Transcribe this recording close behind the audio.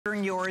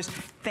Yours.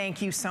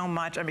 Thank you so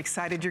much. I'm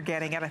excited you're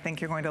getting it. I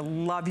think you're going to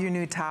love your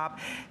new top.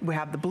 We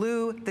have the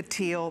blue, the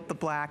teal, the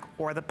black,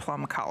 or the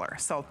plum color.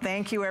 So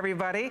thank you,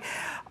 everybody.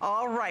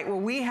 All right,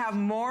 well, we have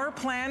more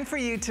planned for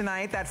you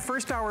tonight. That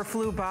first hour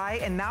flew by,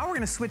 and now we're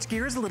going to switch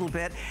gears a little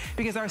bit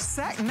because our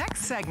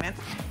next segment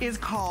is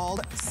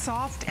called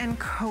Soft and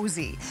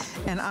Cozy.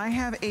 And I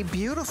have a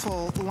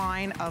beautiful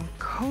line of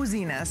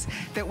coziness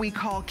that we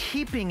call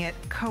Keeping It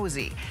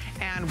Cozy.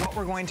 And what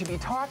we're going to be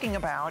talking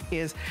about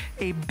is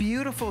a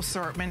beautiful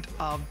assortment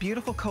of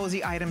beautiful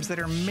cozy items that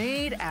are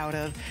made out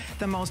of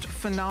the most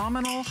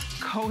phenomenal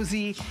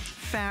cozy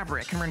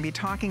fabric. And we're going to be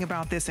talking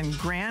about this in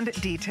grand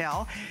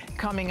detail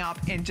coming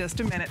up in just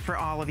a minute for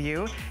all of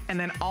you. And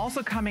then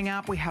also coming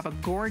up, we have a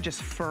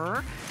gorgeous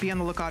fur. Be on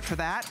the lookout for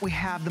that. We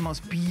have the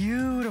most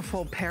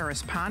beautiful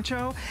Paris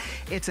poncho.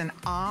 It's an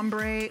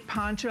ombre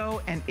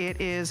poncho, and it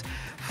is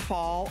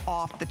fall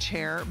off the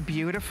chair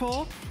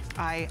beautiful.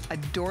 I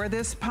adore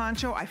this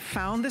poncho. I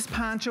found this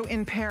poncho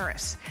in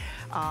Paris.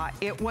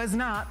 It was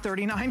not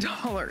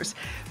 $39,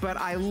 but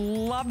I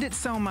loved it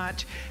so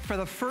much. For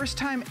the first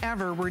time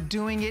ever, we're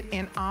doing it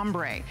in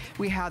ombre.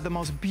 We have the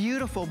most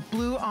beautiful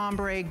blue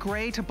ombre,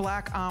 gray to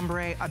black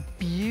ombre, a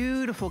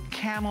beautiful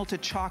camel to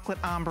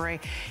chocolate ombre.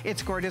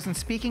 It's gorgeous. And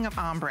speaking of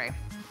ombre,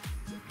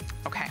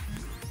 okay.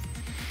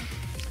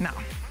 Now,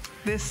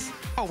 this,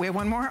 oh, we have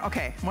one more?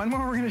 Okay, one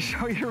more we're gonna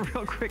show you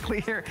real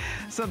quickly here.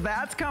 So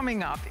that's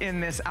coming up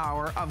in this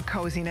hour of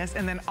coziness.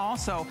 And then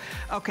also,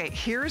 okay,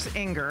 here's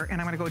Inger,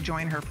 and I'm gonna go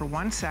join her for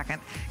 1 second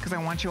because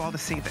I want you all to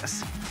see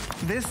this.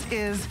 This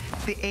is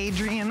the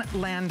Adrian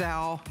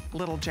Landau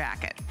little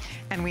jacket.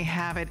 And we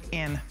have it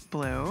in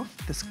blue,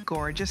 this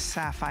gorgeous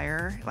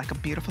sapphire, like a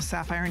beautiful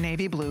sapphire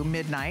navy blue,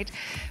 midnight,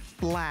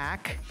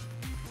 black,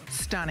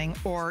 stunning,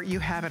 or you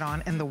have it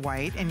on in the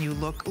white and you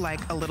look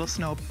like a little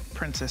snow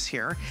princess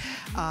here.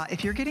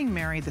 If you're getting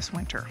married this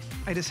winter,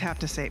 I just have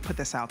to say, put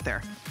this out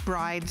there.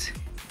 Brides,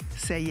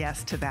 say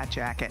yes to that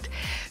jacket.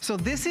 So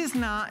this is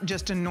not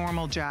just a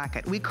normal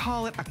jacket. We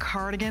call it a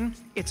cardigan.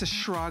 It's a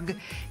shrug.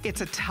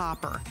 It's a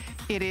topper.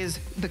 It is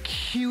the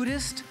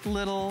cutest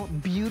little,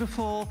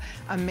 beautiful,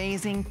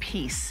 amazing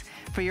piece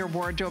for your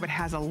wardrobe. It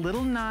has a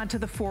little nod to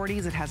the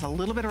 40s. It has a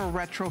little bit of a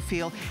retro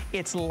feel.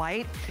 It's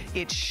light.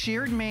 It's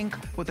sheared mink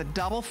with a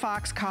double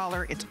fox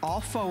collar. It's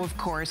all faux, of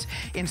course,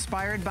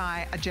 inspired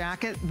by a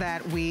jacket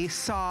that we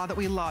saw that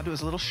we loved. It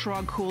was a little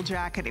shrug cool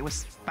jacket. It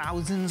was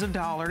thousands of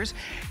dollars.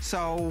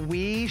 So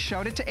we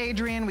showed it to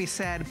Adrienne. We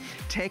said,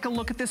 take a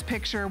look at this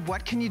picture.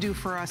 What can you do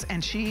for us?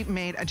 And she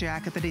made a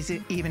jacket that is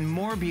even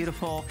more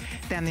beautiful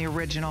than the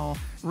original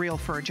real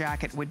fur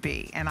jacket would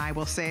be. And I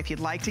will say, if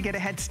you'd like to get a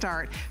head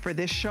start for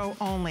this show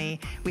only,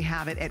 we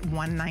have it at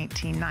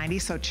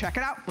 $119.90. So check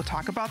it out. We'll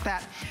talk about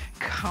that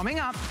coming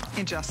up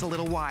in just a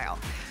little while.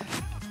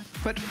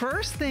 But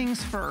first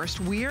things first,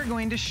 we are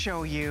going to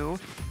show you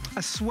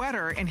a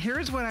sweater. And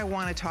here's what I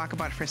want to talk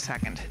about for a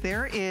second.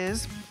 There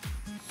is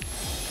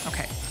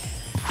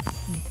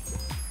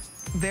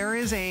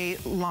a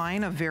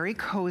line of very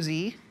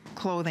cozy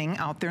clothing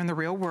out there in the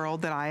real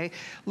world that I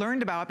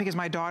learned about because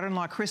my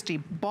daughter-in-law Christy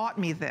bought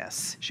me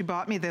this. She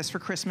bought me this for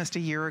Christmas 2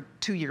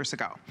 years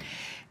ago.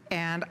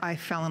 And I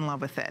fell in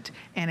love with it.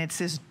 And it's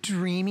this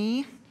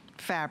dreamy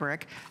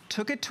fabric.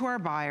 Took it to our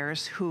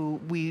buyers, who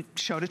we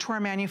showed it to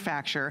our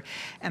manufacturer,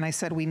 and I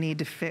said, we need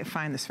to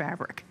find this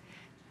fabric.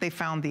 They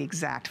found the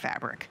exact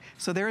fabric.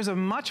 So there is a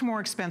much more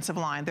expensive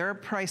line. Their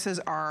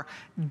prices are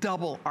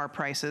double our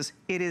prices.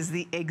 It is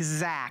the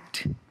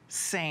exact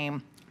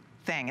same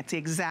thing. It's the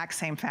exact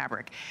same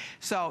fabric.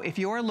 So if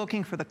you're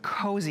looking for the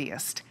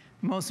coziest,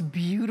 most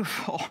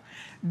beautiful,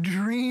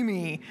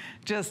 dreamy,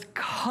 just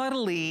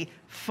cuddly,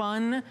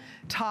 fun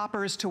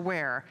toppers to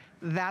wear,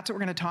 that's what we're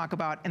gonna talk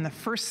about in the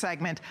first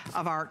segment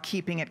of our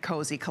Keeping It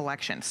Cozy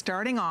collection.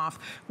 Starting off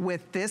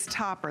with this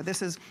topper.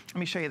 This is, let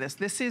me show you this.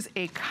 This is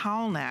a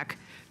cowl neck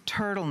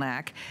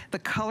turtleneck. The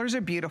colors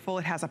are beautiful.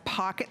 It has a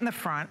pocket in the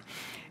front.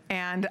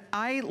 And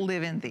I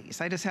live in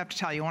these. I just have to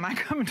tell you, when I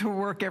come to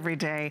work every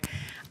day,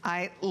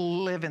 I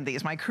live in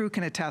these. My crew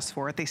can attest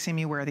for it. They see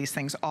me wear these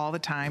things all the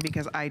time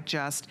because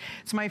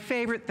it's my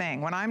favorite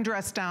thing. When I'm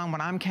dressed down,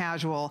 when I'm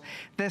casual,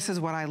 this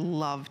is what I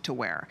love to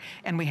wear.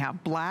 And we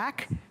have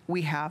black,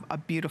 we have a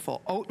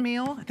beautiful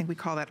oatmeal. I think we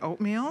call that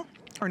oatmeal.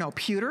 Or no,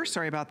 pewter,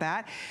 sorry about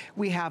that.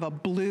 We have a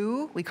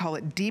blue, we call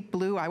it deep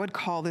blue. I would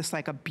call this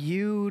like a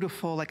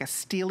beautiful, like a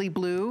steely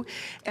blue.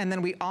 And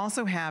then we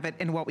also have it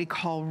in what we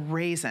call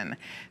raisin.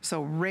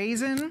 So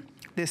raisin,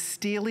 this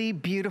steely,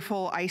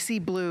 beautiful, icy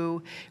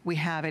blue. We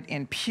have it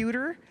in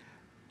pewter,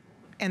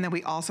 and then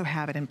we also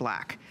have it in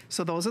black.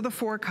 So those are the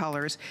 4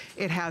 colors.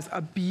 It has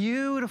a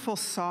beautiful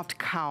soft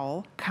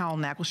cowl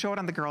neck. We'll show it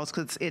on the girls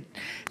because it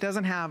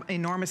doesn't have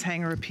enormous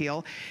hanger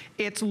appeal.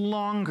 It's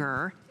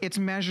longer. It's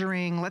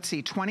measuring, let's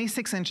see,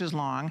 26 inches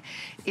long.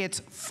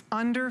 It's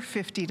under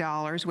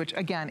 $50, which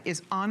again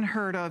is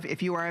unheard of.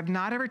 If you have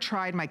not ever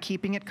tried my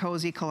Keeping It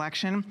Cozy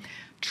collection,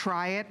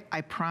 Try it.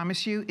 I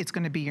promise you, it's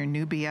gonna be your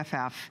new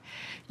BFF.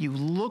 You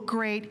look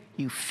great,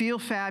 you feel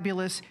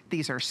fabulous.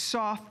 These are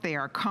soft, they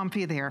are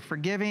comfy, they are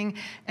forgiving,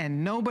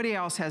 and nobody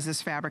else has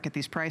this fabric at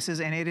these prices,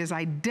 and it is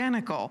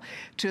identical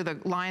to the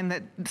line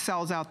that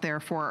sells out there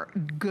for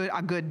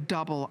a good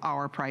double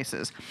our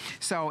prices.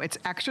 So it's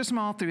extra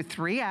small through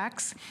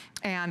 3X,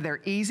 and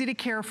they're easy to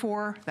care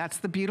for. That's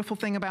the beautiful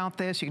thing about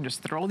this. You can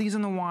just throw these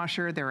in the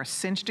washer. They're a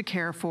cinch to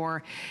care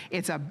for.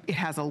 It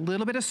has a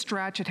little bit of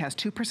stretch. It has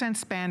 2%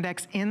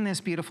 spandex in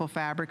this beautiful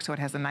fabric, so it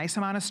has a nice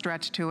amount of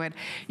stretch to it.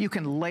 You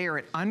can layer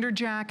it under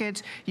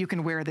jackets. You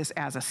can wear this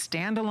as a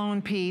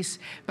standalone piece,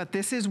 but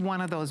this is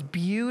one of those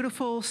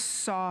beautiful,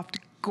 soft,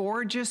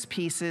 gorgeous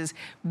pieces.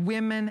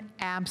 Women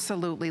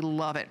absolutely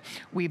love it.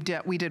 We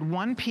did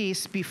one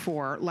piece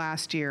before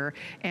last year,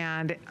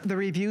 and the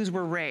reviews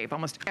were rave.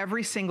 Almost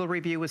every single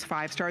review was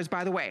 5 stars.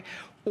 By the way,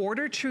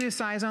 order true to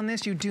size on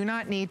this. You do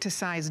not need to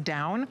size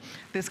down.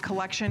 This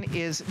collection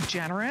is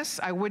generous.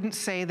 I wouldn't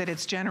say that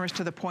it's generous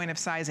to the point of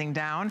sizing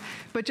down,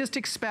 but just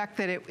expect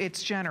that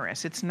it's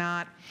generous. It's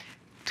not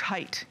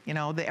tight, you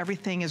know,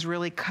 everything is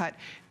really cut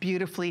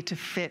beautifully to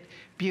fit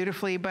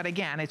beautifully, but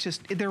again, it's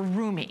just, they're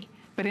roomy,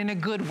 but in a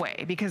good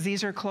way, because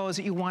these are clothes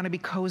that you want to be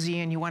cozy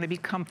in, you want to be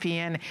comfy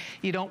in.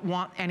 You don't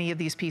want any of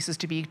these pieces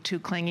to be too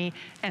clingy,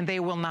 and they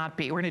will not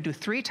be. We're going to do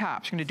 3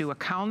 tops. We're going to do a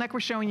cowl neck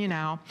we're showing you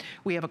now.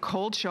 We have a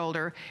cold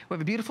shoulder. We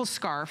have a beautiful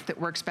scarf that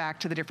works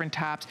back to the different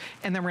tops,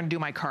 and then we're going to do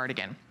my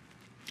cardigan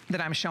that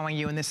I'm showing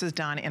you, and this is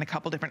done in a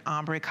couple different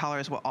ombre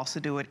colors. We'll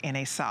also do it in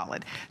a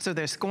solid. So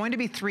there's going to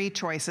be 3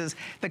 choices.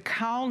 The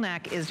cowl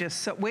neck is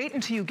just so, wait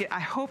until you get,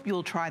 I hope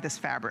you'll try this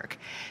fabric,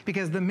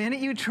 because the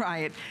minute you try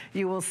it,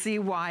 you will see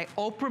why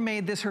Oprah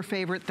made this her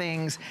favorite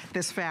things,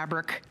 this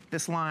fabric,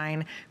 this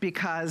line,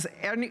 because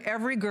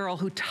every girl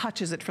who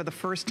touches it for the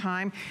first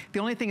time, the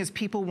only thing is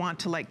people want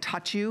to like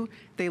touch you.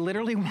 They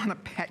literally want to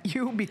pet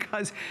you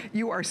because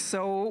you are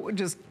so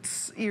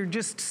you're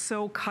just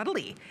so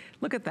cuddly.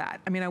 Look at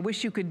that. I mean, I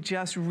wish you could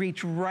just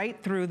reach right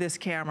through this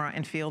camera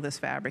and feel this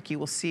fabric. You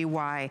will see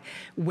why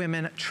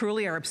women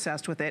truly are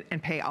obsessed with it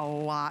and pay a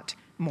lot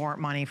more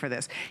money for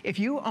this. If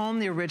you own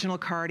the original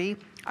Cardi,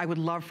 I would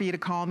love for you to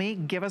call me.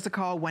 Give us a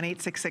call,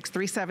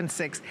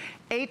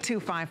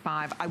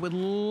 1-866-376-8255. I would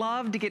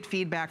love to get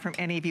feedback from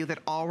any of you that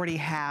already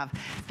have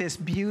this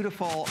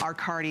beautiful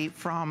Cardi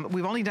from,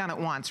 we've only done it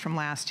once, from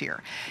last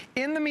year.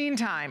 In the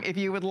meantime, if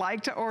you would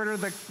like to order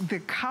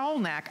the cowl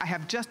neck, I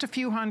have just a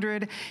few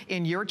hundred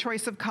in your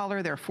choice of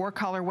color. There are 4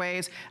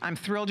 colorways. I'm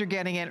thrilled you're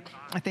getting it.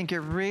 I think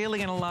you're really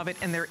gonna love it.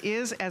 And there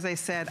is, as I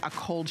said, a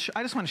cold,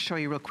 I just wanna show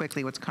you real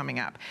quickly what's coming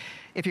up,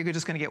 if you're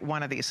just gonna get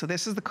one of these. So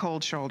this is the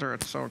cold shoulder,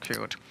 it's so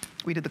cute.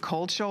 We did the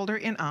cold shoulder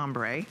in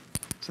ombre,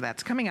 so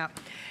that's coming up.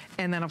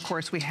 And then of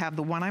course we have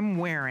the one I'm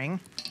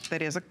wearing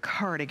that is a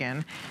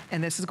cardigan,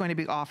 and this is going to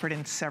be offered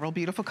in several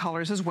beautiful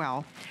colors as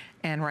well.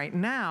 And right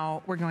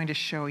now we're going to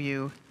show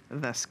you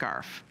the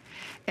scarf.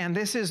 And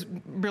this is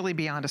really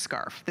beyond a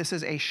scarf. This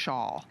is a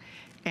shawl.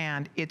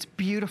 And it's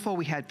beautiful.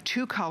 We had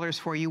 2 colors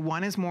for you.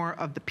 One is more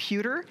of the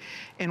pewter,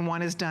 and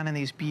one is done in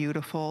these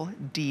beautiful,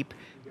 deep,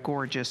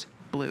 gorgeous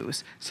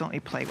blues. So let me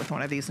play with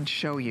one of these and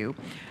show you.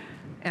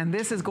 And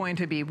this is going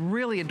to be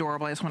really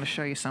adorable. I just want to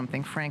show you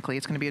something, frankly.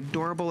 It's going to be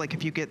adorable, like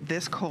if you get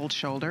this cold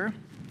shoulder.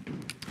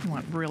 You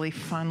want really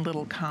fun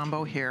little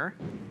combo here.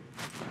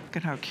 Look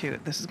at how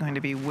cute. This is going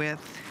to be with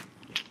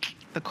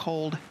the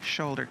cold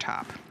shoulder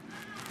top.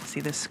 See,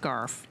 this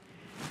scarf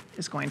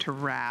is going to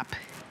wrap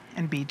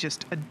and be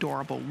just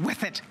adorable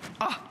with it.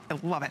 Oh, I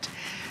love it.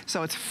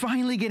 So it's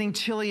finally getting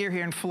chillier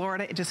here in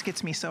Florida. It just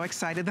gets me so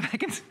excited that I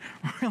can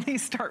really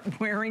start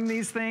wearing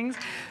these things.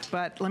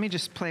 But let me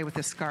just play with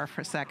this scarf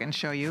for a second and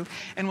show you.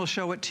 And we'll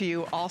show it to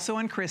you also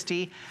on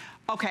Christy.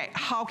 Okay,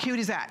 how cute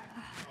is that?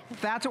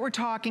 That's what we're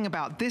talking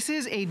about. This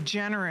is a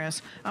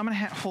generous, I'm gonna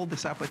hold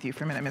this up with you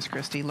for a minute, Miss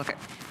Christy. Look at,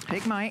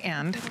 take my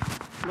end.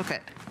 Look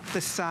at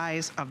the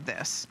size of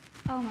this.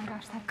 Oh my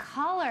gosh, that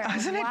color.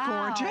 Isn't it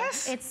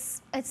gorgeous?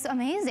 It's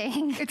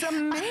amazing. It's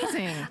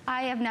amazing.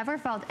 I have never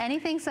felt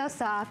anything so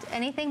soft,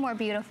 anything more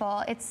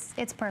beautiful.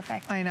 It's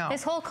perfect. I know.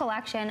 This whole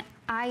collection,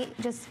 I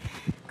just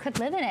could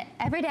live in it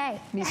every day.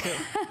 Me too.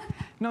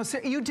 No,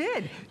 sir, you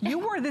did. You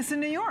wore this in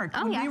New York.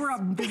 Oh, when yes. we were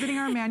visiting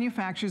our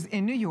manufacturers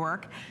in New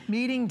York,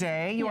 meeting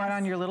day, you had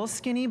on your little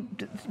skinny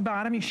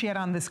bottom, she had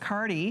on this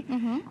Cardi,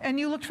 and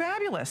you looked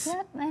fabulous.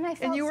 Yep, and I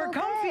felt And you were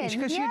so comfy, good.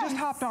 because you just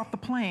hopped off the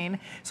plane,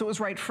 so it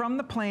was right from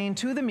the plane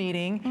to the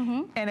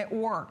meeting, and it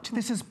worked.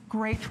 This is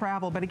great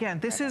travel, but again,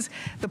 this is,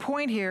 the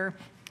point here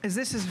is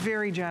this is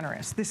very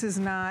generous. This is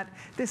not,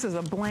 this is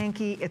a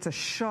blankie, it's a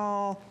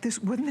shawl.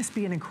 Wouldn't this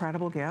be an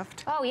incredible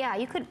gift? Oh yeah,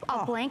 you could,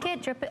 a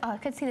blanket, drip it, I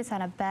could see this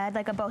on a bed,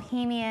 like a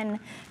bohemian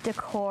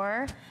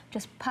decor.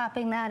 Just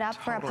popping that up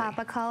for a pop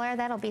of color,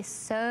 that'll be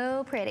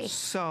so pretty.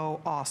 So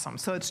awesome.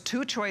 So it's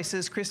 2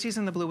 choices. Christy's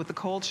in the blue with the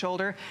cold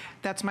shoulder.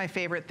 That's my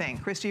favorite thing.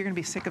 Christy, you're gonna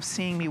be sick of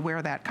seeing me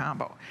wear that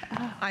combo.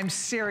 Oh. I'm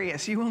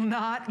serious. You will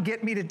not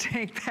get me to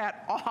take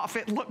that off.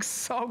 It looks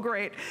so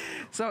great.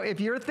 So if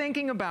you're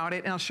thinking about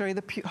it, and I'll show you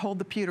hold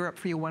the pewter up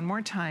for you one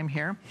more time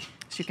here.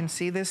 So you can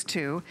see this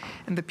too.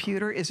 And the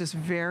pewter is just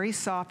very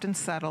soft and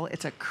subtle.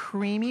 It's a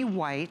creamy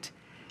white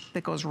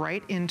that goes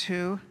right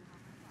into,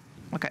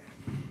 look at,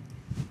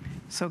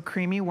 so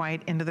creamy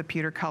white into the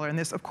pewter color. And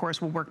this, of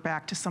course, will work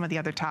back to some of the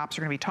other tops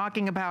we're gonna be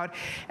talking about.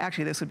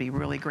 Actually, this would be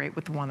really great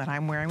with the one that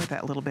I'm wearing with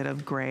that little bit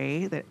of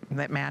gray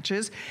that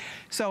matches.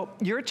 So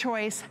your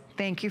choice.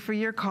 Thank you for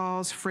your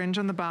calls. Fringe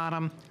on the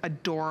bottom,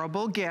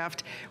 adorable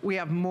gift. We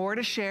have more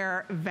to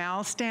share.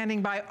 Val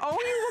standing by. Oh,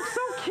 you look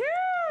so cute.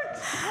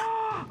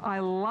 I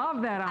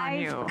love that on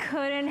you. I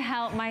couldn't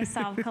help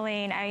myself,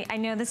 Colleen. I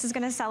know this is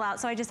gonna sell out,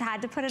 so I just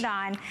had to put it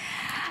on.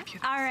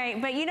 All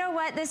right, but you know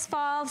what? This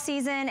fall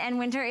season and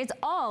winter, it's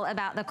all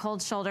about the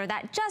cold shoulder,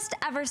 that just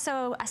ever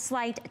so a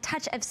slight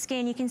touch of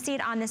skin. You can see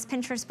it on this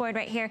Pinterest board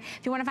right here.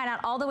 If you wanna find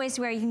out all the ways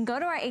to wear, you can go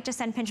to our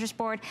HSN Pinterest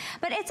board,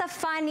 but it's a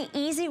fun,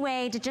 easy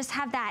way to just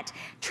have that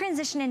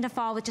transition into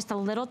fall with just a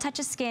little touch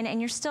of skin, and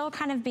you're still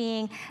kind of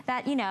being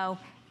that, you know,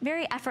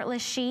 very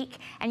effortless chic,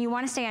 and you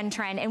want to stay on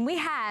trend. And we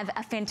have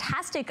a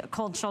fantastic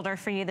cold shoulder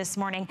for you this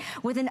morning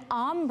with an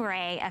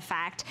ombre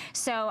effect.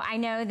 So I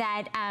know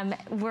that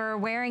we're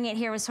wearing it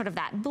here with sort of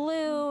that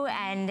blue,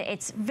 and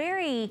it's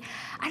very,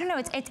 I don't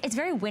know, it's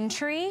very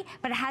wintry,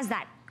 but it has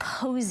that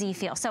cozy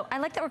feel. So I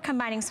like that we're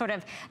combining sort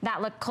of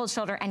that look, cold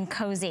shoulder and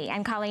cozy.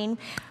 And Colleen,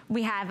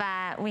 we have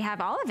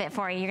all of it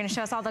for you. You're gonna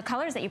show us all the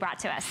colors that you brought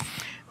to us.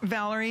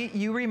 Valerie,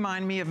 you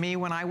remind me of me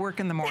when I work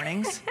in the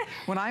mornings.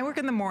 When I work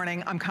in the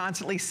morning, I'm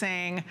constantly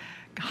saying,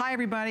 hi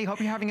everybody, hope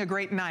you're having a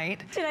great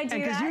night. Did I do that?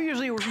 And because you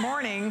usually work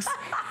mornings,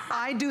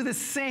 I do the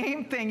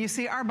same thing. You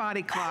see, our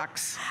body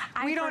clocks,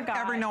 we don't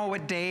ever know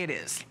what day it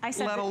is,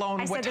 let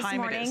alone what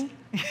time it is.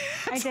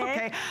 It's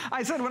okay.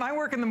 I said when I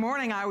work in the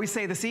morning, I always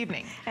say this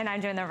evening. And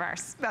I'm doing the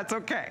reverse. That's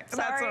okay.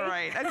 Sorry. That's all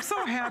right. I'm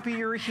so happy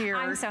you're here.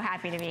 I'm so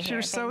happy to be here.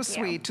 You're so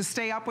sweet to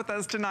stay up with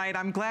us tonight.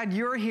 I'm glad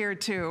you're here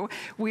too.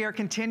 We are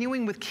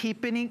continuing with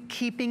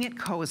keeping it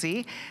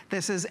cozy.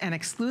 This is an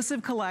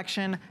exclusive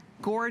collection.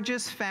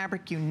 Gorgeous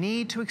fabric. You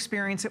need to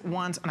experience it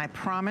once, and I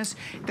promise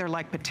they're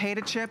like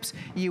potato chips.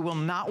 You will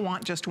not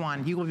want just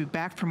one. You will be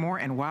back for more,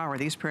 and wow, are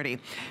these pretty.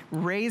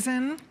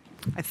 Raisin,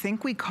 I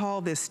think we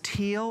call this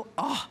teal.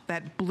 Oh,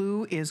 that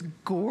blue is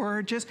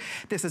gorgeous.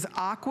 This is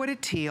aqua to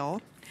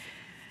teal,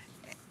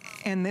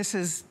 and this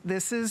is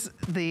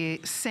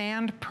the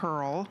sand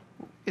pearl.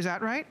 Is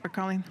that right, or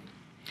Colleen?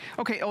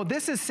 Okay, oh,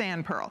 this is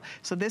sand pearl.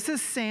 So this is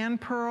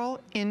sand pearl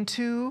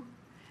into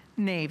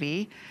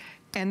navy,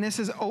 and this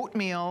is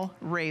oatmeal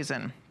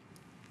raisin.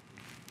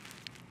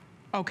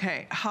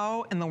 Okay,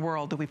 how in the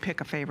world do we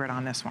pick a favorite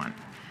on this one?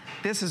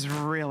 This is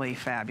really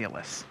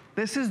fabulous.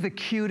 This is the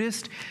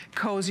cutest,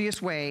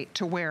 coziest way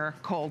to wear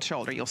cold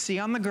shoulder. You'll see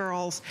on the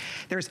girls,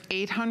 there's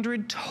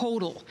 800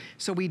 total,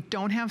 so we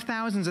don't have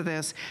thousands of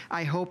this.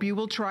 I hope you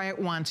will try it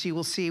once. You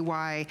will see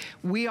why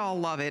we all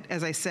love it.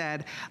 As I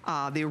said,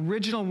 the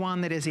original one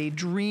that is a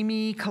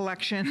dreamy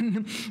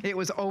collection. It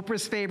was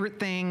Oprah's favorite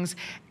things,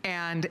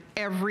 and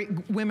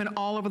women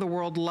all over the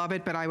world love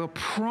it, but I will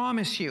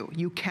promise you,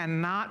 you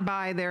cannot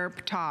buy their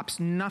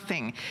tops.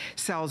 Nothing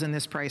sells in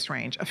this price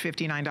range of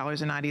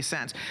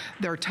 $59.90.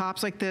 There are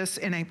tops like this,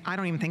 and I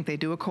don't even think they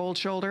do a cold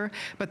shoulder,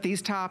 but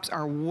these tops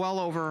are well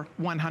over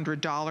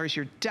 $100.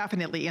 You're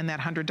definitely in that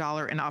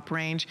 $100 and up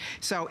range.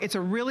 So it's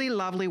a really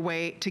lovely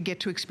way to get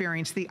to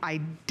experience the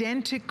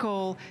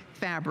identical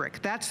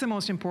fabric. That's the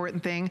most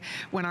important thing.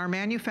 When our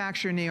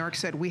manufacturer in New York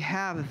said, we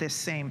have this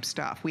same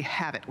stuff, we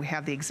have it. We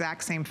have the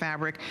exact same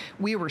fabric.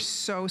 We were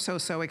so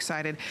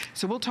excited.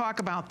 So we'll talk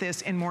about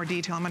this in more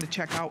detail. I'm gonna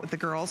check out with the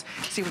girls,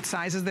 see what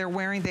sizes they're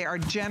wearing. They are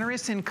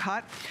generous in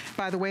cut.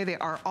 By the way, they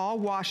are all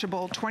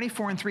washable,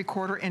 24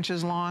 3/4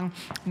 inches long,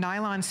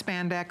 nylon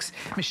spandex,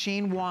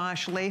 machine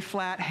wash, lay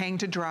flat, hang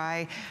to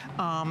dry.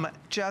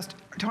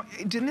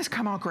 Didn't this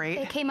come out great?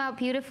 It came out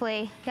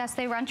beautifully. Yes,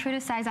 they run true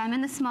to size. I'm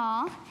in the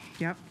small.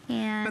 Yep.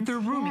 And but they're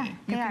roomy.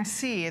 Yeah, you can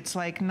see it's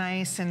like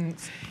nice and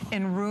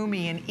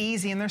roomy and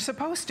easy, and they're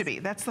supposed to be.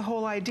 That's the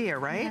whole idea,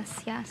 right?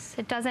 Yes, yes.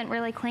 It doesn't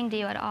really cling to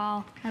you at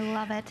all. I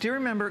love it. Do you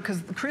remember,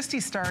 because Christy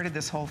started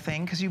this whole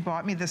thing, because you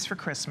bought me this for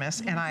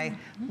Christmas, and I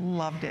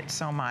loved it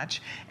so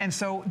much. And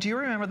so do you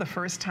remember the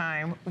first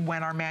time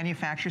when our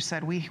manufacturer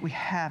said, we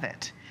have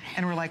it?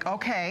 And we're like,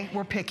 okay,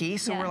 we're picky,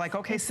 so we're like,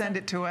 okay, send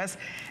it to us.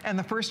 And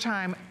the first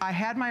time, I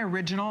had my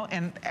original,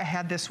 and I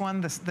had this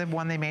one, the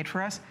one they made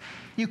for us.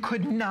 You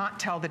could not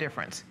tell the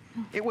difference.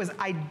 It was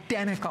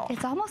identical.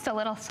 It's almost a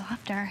little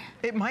softer.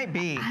 It might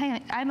be.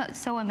 I'm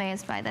so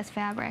amazed by this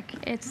fabric.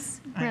 It's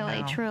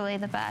really, truly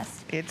the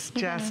best. It's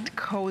just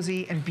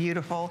cozy and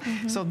beautiful.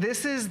 So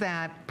this is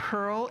that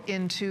pearl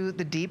into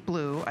the deep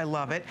blue. I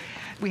love it.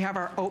 We have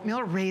our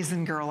oatmeal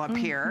raisin girl up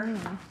here.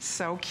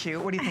 So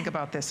cute. What do you think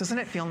about this? Doesn't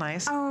it feel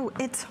nice? Oh,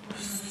 it's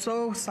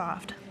so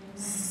soft.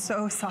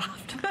 so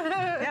soft.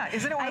 Yeah,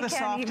 isn't it one of the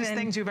softest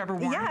things you've ever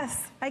worn?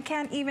 Yes, I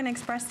can't even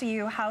express to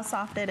you how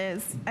soft it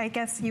is. I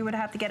guess you would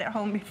have to get it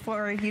home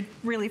before you'd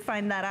really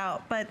find that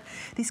out. But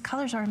these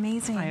colors are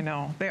amazing. I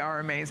know, they are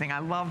amazing. I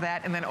love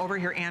that. And then over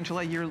here,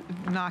 Angela, you're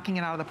knocking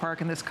it out of the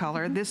park in this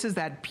color. This is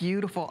that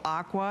beautiful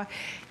aqua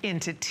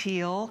into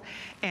teal,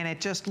 and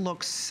it just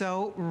looks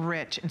so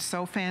rich and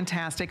so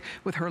fantastic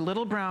with her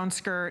little brown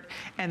skirt.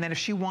 And then if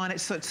she wanted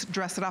to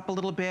dress it up a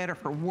little bit or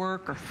for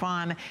work or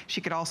fun,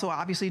 she could also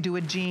obviously do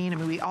a jean. I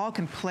mean, we all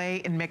can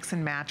play and mix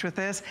and match with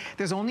this.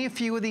 There's only a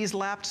few of these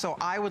left, so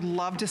I would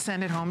love to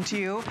send it home to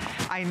you.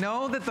 I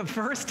know that the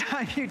first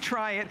time you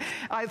try it,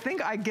 I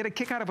think I get a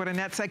kick out of what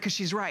Annette said, because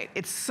she's right.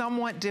 It's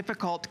somewhat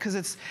difficult because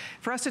it's,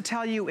 for us to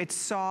tell you it's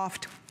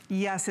soft,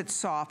 yes, it's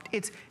soft.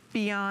 It's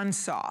beyond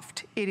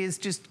soft. It is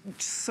just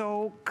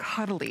so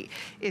cuddly.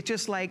 It's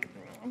just like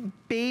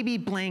baby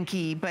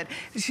blanky, but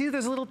see,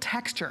 there's a little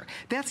texture.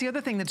 That's the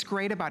other thing that's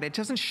great about it. It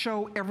doesn't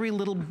show every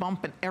little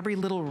bump and every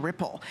little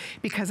ripple,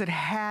 because it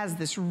has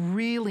this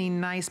really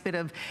nice bit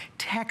of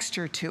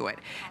texture to it.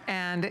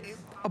 And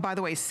oh, by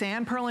the way,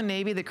 sand, pearl, and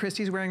navy that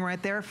Christy's wearing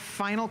right there,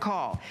 final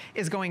call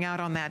is going out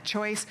on that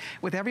choice.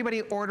 With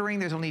everybody ordering,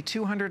 there's only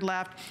 200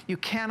 left. You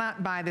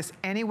cannot buy this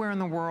anywhere in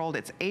the world.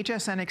 It's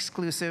HSN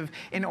exclusive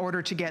in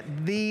order to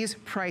get these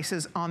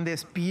prices on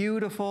this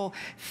beautiful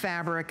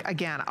fabric.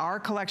 Again, our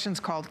collection's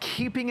called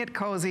Keeping It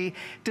Cozy.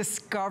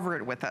 Discover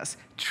it with us.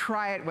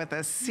 Try it with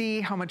us. See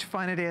how much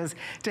fun it is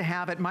to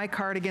have it. My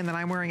cardigan that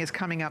I'm wearing is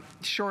coming up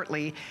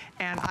shortly,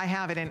 and I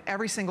have it in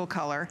every single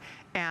color.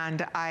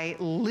 And I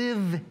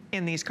live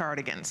in these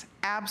cardigans,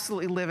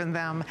 absolutely live in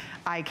them.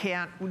 I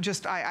can't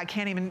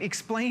even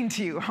explain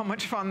to you how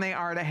much fun they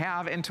are to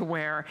have and to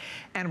wear.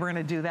 And we're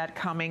gonna do that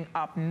coming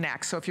up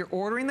next. So if you're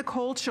ordering the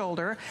cold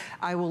shoulder,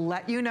 I will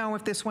let you know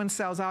if this one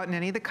sells out in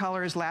any of the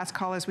colors. Last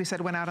call, as we said,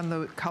 went out on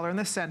the color in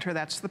the center.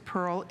 That's the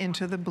pearl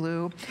into the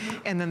blue.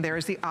 And then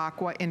there's the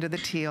aqua into the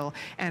teal.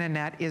 And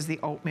Annette is the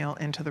oatmeal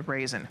into the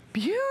raisin.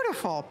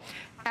 Beautiful.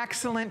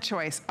 Excellent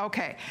choice.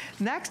 Okay,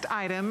 next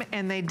item,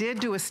 and they did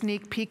do a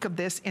sneak peek of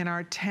this in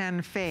our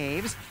 10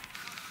 faves.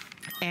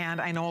 And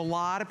I know a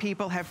lot of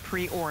people have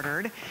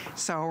pre-ordered,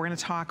 so we're gonna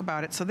talk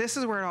about it. So this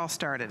is where it all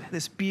started.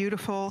 This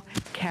beautiful,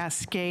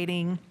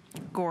 cascading,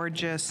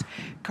 gorgeous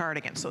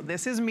cardigan. So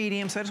this is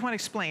medium, so I just wanna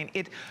explain.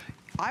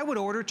 I would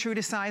order true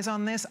to size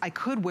on this. I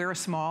could wear a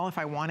small if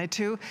I wanted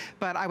to,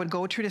 but I would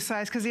go true to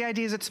size because the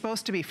idea is it's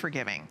supposed to be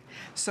forgiving.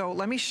 So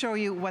let me show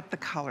you what the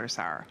colors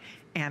are.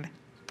 And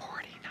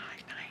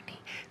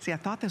see, I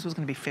thought this was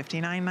gonna be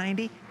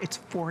 $59.90. It's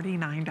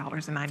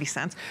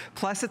 $49.90.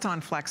 Plus it's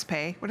on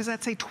FlexPay. What does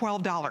that say?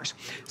 $12.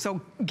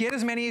 So get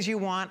as many as you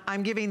want.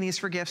 I'm giving these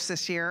for gifts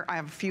this year. I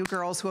have a few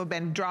girls who have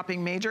been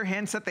dropping major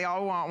hints that they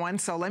all want one.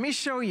 So let me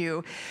show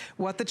you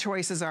what the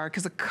choices are,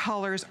 because the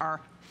colors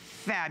are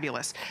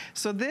fabulous.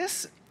 So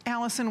this,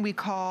 Allison, we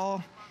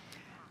call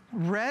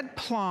red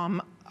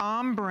plum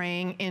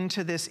ombreing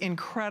into this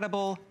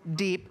incredible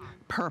deep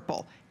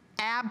purple.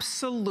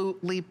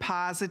 Absolutely,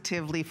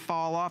 positively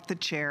fall off the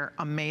chair.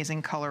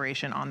 Amazing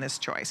coloration on this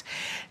choice.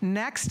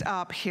 Next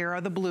up, here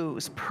are the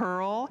blues.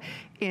 Pearl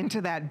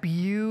into that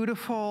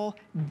beautiful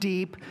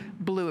deep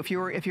blue. If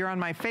you're on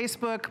my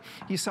Facebook,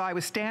 you saw I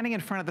was standing in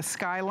front of the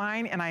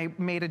skyline and I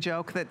made a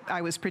joke that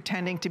I was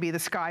pretending to be the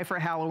sky for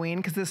Halloween,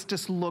 because this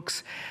just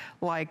looks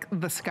like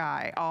the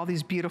sky. All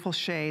these beautiful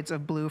shades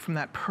of blue, from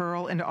that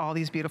pearl into all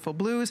these beautiful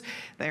blues.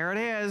 There it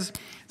is.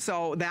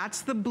 So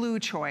that's the blue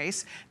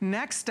choice.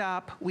 Next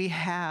up, we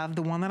have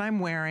the one that I'm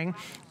wearing.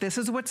 This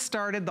is what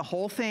started the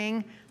whole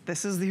thing.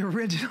 This is the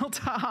original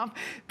top,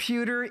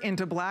 pewter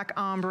into black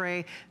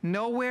ombre.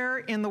 Nowhere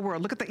in the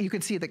world. Look at that, you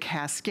can see the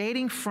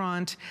cascading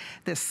front,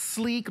 this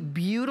sleek,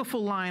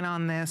 beautiful line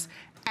on this.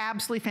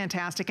 Absolutely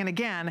fantastic. And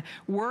again,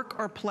 work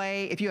or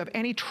play, if you have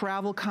any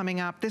travel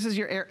coming up, this is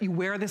you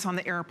wear this on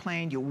the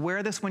airplane, you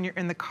wear this when you're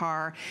in the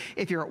car.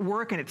 If you're at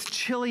work and it's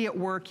chilly at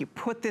work, you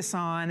put this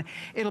on.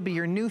 It'll be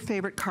your new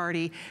favorite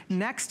cardi.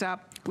 Next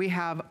up, we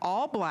have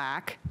all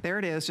black. There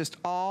it is, just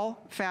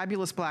all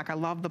fabulous black. I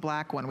love the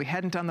black one. We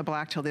hadn't done the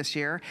black till this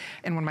year.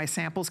 And when my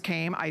samples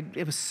came, I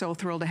was so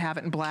thrilled to have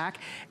it in black.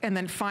 And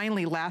then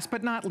finally, last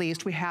but not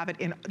least, we have it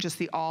in just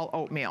the all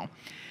oatmeal.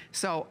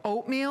 So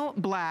oatmeal,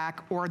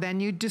 black, or then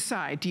you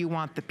decide, do you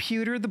want the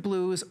pewter, the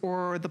blues,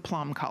 or the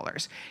plum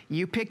colors?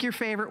 You pick your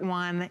favorite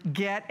one,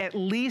 get at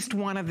least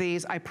one of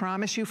these. I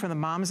promise you, for the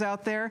moms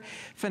out there,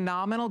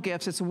 phenomenal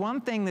gifts. It's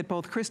one thing that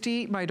both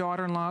Christy, my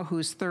daughter-in-law,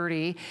 who's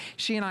 30,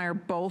 she and I are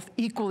both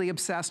equally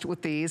obsessed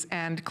with these,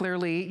 and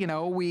clearly, you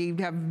know, we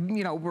have,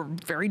 you know, we're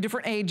very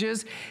different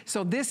ages.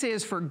 So this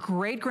is for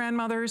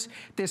great-grandmothers,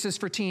 this is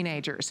for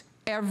teenagers.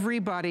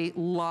 Everybody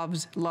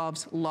loves,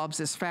 loves, loves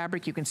this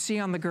fabric. You can see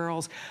on the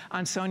girls,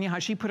 on Sonia, how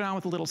she put it on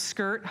with a little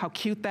skirt, how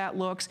cute that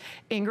looks.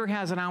 Inger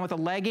has it on with a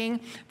legging.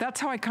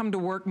 That's how I come to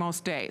work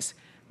most days.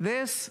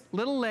 This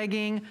little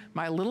legging,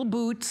 my little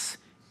boots,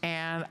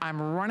 and I'm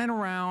running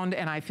around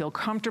and I feel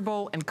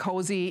comfortable and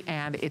cozy,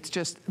 and it's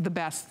just the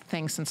best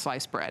thing since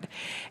sliced bread.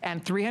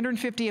 And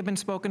 350 have been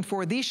spoken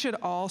for. These should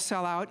all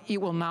sell out.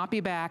 It will not be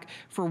back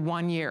for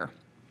 1 year.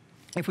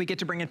 if we get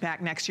to bring it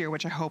back next year,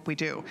 which I hope we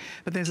do.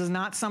 But this is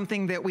not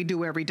something that we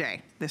do every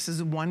day. This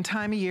is one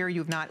time a year.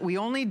 We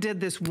only did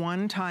this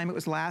one time, it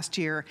was last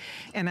year,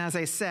 and as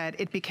I said,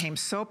 it became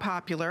so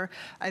popular.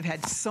 I've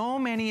had so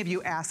many of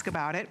you ask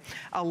about it.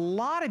 A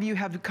lot of you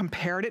have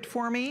compared it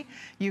for me.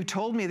 You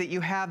told me that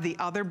you have the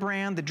other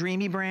brand, the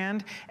Dreamy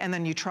brand, and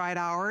then you tried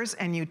ours,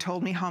 and you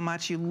told me how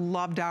much you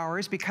loved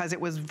ours because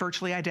it was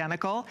virtually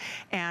identical,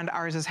 and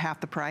ours is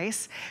half the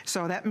price.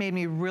 So that made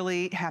me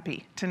really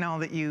happy to know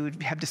that you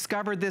have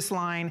discovered this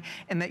line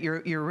and that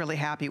you're really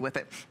happy with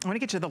it. I want to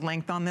get you the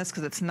length on this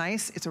because it's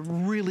nice. It's a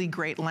really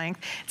great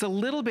length. It's a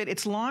little bit,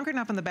 it's longer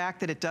enough in the back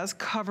that it does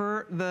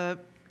cover the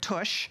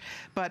tush,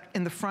 but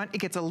in the front it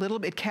gets a little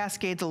bit, it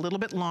cascades a little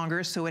bit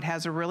longer, so it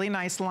has a really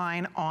nice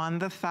line on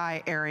the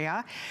thigh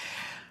area.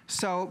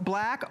 So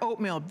black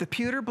oatmeal, the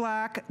pewter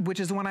black, which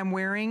is the one I'm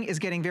wearing, is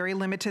getting very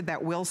limited.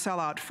 That will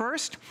sell out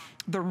first.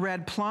 The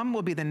red plum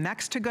will be the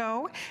next to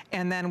go.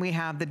 And then we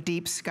have the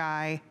deep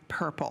sky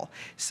purple.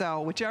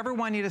 So whichever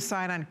one you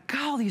decide on,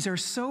 God, these are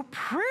so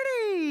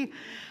pretty.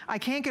 I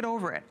can't get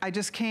over it. I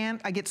just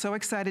can't. I get so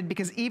excited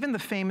because even the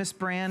famous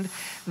brand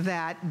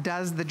that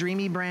does, the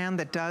Dreamy brand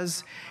that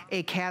does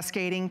a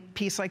cascading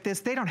piece like this,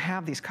 they don't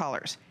have these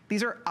colors.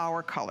 These are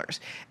our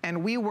colors.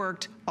 And we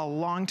worked a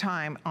long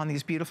time on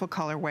these beautiful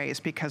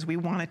colorways because we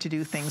wanted to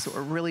do things that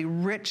were really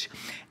rich.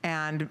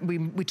 And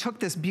we took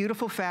this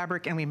beautiful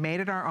fabric and we made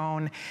it our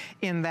own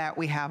in that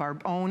we have our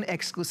own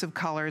exclusive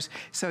colors.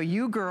 So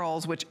you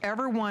girls,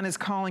 whichever one is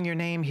calling your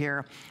name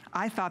here,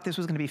 I thought this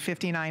was gonna be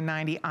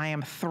 $59.90. I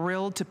am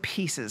thrilled to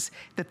pieces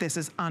that this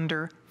is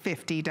under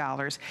 $50,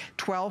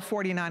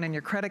 $12.49 on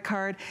your credit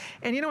card.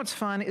 And you know what's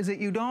fun is that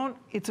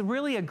it's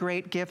really a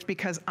great gift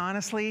because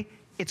honestly,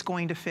 it's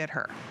going to fit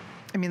her.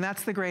 I mean,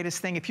 that's the greatest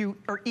thing. If you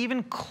are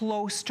even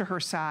close to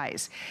her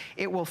size,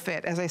 it will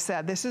fit. As I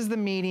said, this is the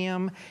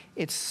medium.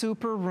 It's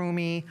super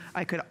roomy.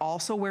 I could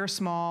also wear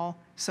small.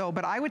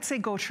 But I would say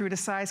go true to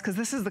size because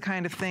this is the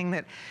kind of thing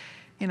that,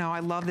 you know, I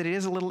love that it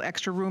is a little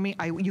extra roomy.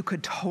 You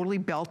could totally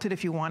belt it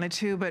if you wanted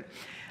to, but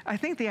I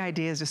think the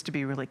idea is just to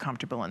be really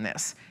comfortable in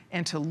this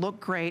and to look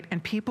great,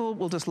 and people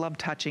will just love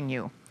touching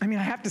you. I mean,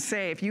 I have to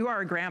say, if you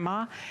are a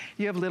grandma,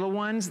 you have little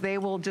ones, they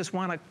will just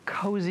want to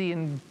cozy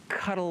and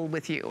cuddle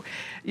with you.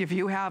 If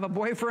you have a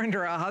boyfriend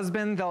or a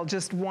husband, they'll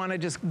just want to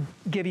just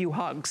give you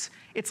hugs.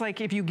 It's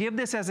like if you give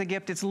this as a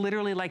gift, it's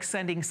literally like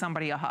sending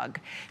somebody a hug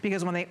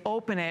because when they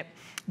open it,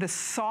 the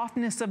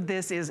softness of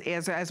this is,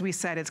 as we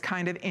said, it's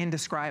kind of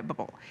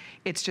indescribable.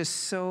 It's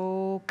just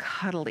so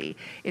cuddly.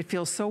 It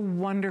feels so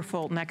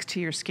wonderful next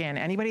to your skin.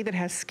 Anybody that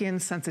has skin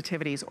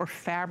sensitivities or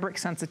fabric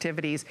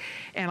sensitivities,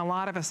 and a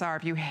lot of us are,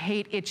 if you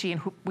hate itchy,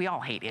 and we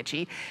all hate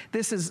itchy,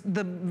 this is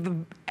the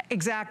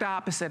exact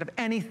opposite of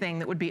anything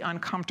that would be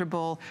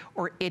uncomfortable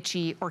or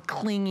itchy or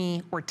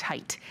clingy or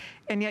tight.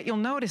 And yet you'll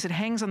notice it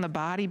hangs on the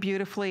body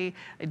beautifully.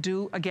 I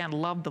do, again,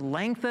 love the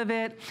length of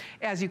it.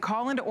 As you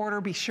call into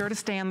order, be sure to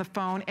stay on the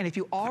phone. And if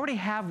you already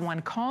have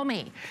one, call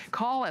me.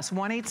 Call us,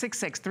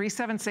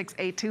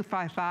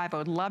 1-866-376-8255. I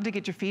would love to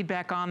get your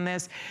feedback on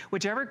this.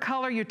 Whichever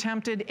color you're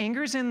tempted,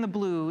 Inger's in the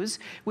blues,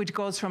 which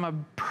goes from a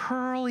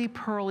pearly,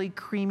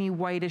 creamy,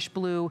 whitish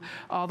blue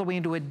all the way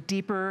into a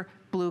deeper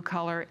blue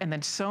color, and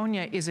then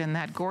Sonia is in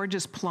that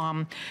gorgeous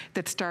plum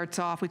that starts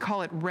off, we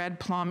call it red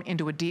plum,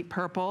 into a deep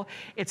purple.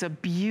 It's a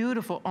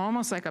beautiful,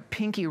 almost like a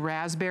pinky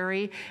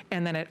raspberry,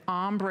 and then it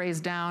ombres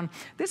down.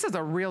 This is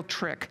a real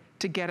trick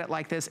to get it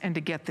like this and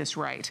to get this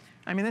right.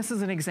 I mean, this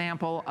is an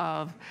example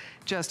of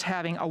just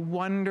having a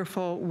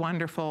wonderful,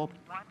 wonderful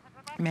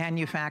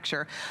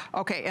manufacture.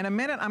 Okay, in a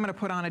minute, I'm gonna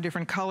put on a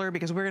different color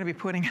because we're gonna be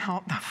putting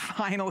out the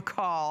final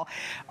call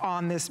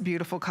on this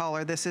beautiful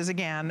color. This is,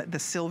 again, the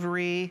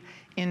silvery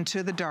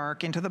into the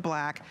dark, into the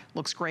black.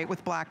 Looks great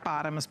with black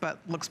bottoms, but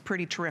looks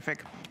pretty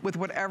terrific with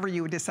whatever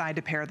you would decide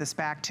to pair this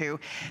back to.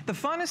 The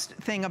funnest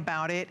thing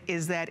about it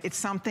is that it's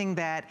something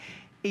that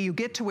you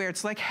get to wear.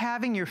 It's like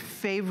having your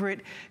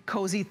favorite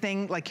cozy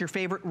thing, like your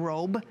favorite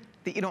robe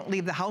that you don't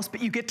leave the house,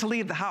 but you get to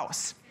leave the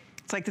house.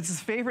 It's like, this is his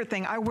favorite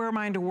thing. I wear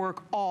mine to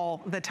work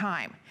all the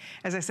time.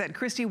 As I said,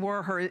 Christy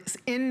wore hers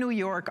in New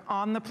York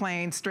on the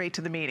plane straight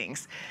to the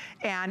meetings.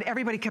 And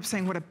everybody kept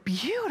saying, what a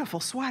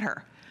beautiful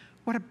sweater.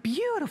 What a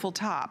beautiful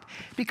top.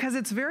 Because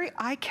it's very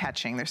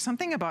eye-catching. There's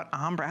something about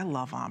ombre. I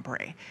love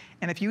ombre.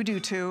 And if you do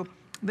too,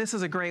 this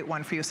is a great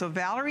one for you. So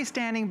Valerie's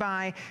standing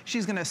by.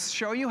 She's gonna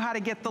show you how to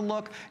get the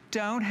look.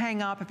 Don't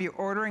hang up if you're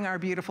ordering our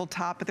beautiful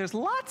top, but there's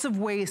lots of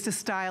ways to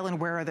style and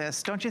wear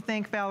this. Don't you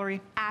think,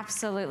 Valerie?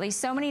 Absolutely,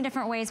 so many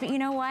different ways, but you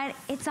know what?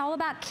 It's all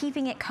about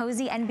keeping it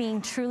cozy and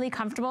being truly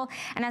comfortable.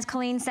 And as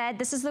Colleen said,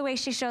 this is the way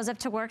she shows up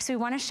to work, so we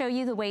wanna show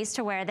you the ways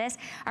to wear this.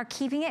 Our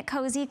Keeping It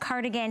Cozy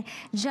cardigan,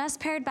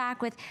 just paired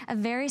back with a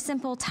very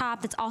simple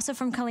top that's also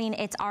from Colleen.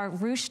 It's our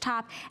ruche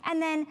top,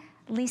 and then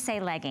Lisse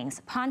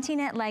leggings, Ponte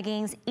knit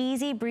leggings,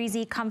 easy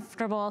breezy,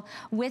 comfortable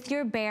with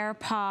your bare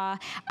paw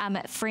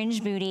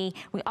fringe booty.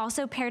 We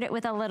also paired it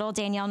with a little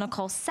Danielle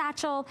Nicole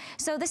satchel.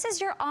 So this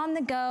is your on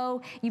the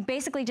go. You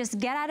basically just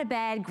get out of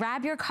bed,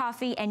 grab your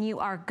coffee, and you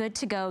are good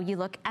to go. You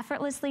look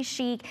effortlessly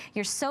chic.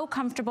 You're so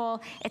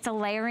comfortable. It's a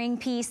layering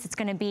piece. It's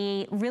gonna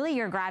be really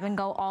your grab and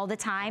go all the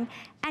time.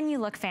 And you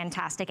look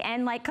fantastic.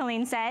 And like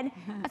Colleen said,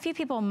 a few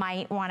people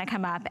might wanna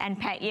come up and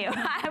pet you.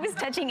 I was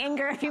touching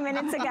Inger a few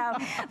minutes ago,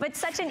 but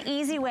such an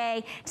easy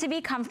way to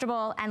be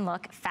comfortable and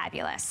look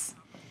fabulous.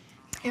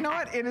 You know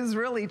what? It is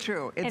really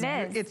true. It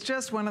is. It's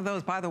just one of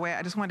those, by the way,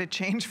 I just wanted to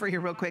change for you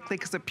real quickly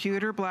because the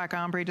pewter black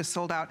ombre just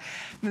sold out.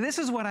 Now, this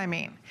is what I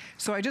mean.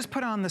 So I just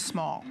put on the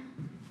small.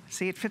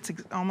 See, it fits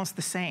almost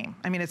the same.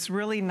 I mean, it's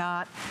really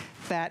not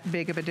that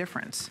big of a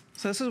difference.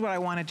 So this is what I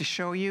wanted to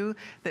show you,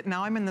 that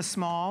now I'm in the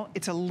small.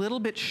 It's a little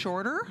bit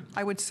shorter,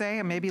 I would say.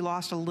 I maybe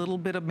lost a little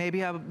bit of,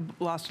 maybe I've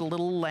lost a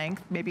little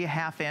length, maybe a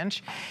 ½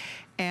 inch.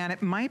 And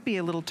it might be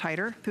a little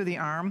tighter through the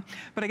arm.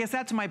 But I guess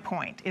that's my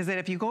point, is that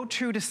if you go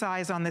true to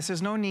size on this,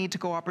 there's no need to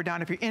go up or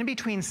down. If you're in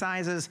between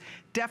sizes,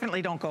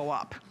 definitely don't go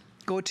up.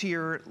 Go to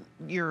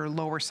your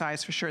lower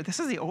size for sure. This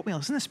is the oatmeal.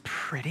 Isn't this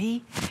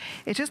pretty?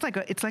 It's just like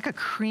it's like a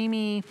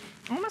creamy,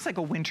 almost like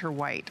a winter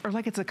white, or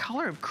like it's a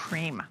color of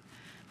cream.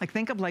 Like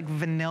think of like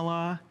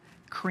vanilla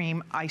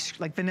cream ice,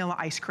 like vanilla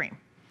ice cream.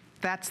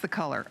 That's the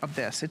color of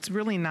this. It's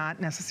really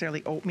not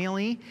necessarily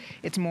oatmeal-y.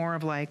 It's more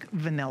of like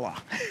vanilla.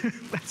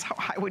 That's how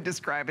I would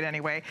describe it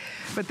anyway.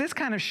 But this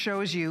kind of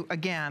shows you,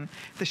 again,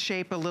 the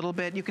shape a little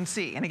bit. You can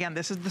see, and again,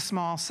 this is the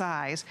small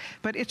size,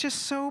 but it's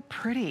just so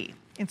pretty.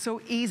 It's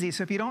so easy.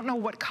 So if you don't know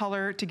what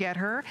color to get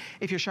her,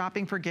 if you're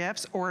shopping for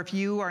gifts, or if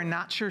you are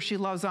not sure she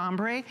loves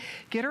ombre,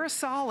 get her a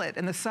solid.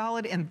 And the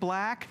solid in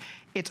black,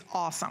 it's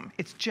awesome.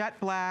 It's jet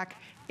black.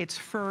 It's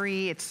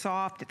furry, it's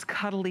soft, it's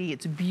cuddly,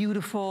 it's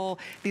beautiful.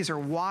 These are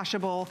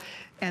washable.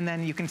 And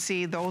then you can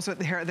see those are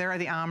there are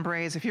the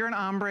ombres. If you're an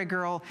ombre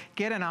girl,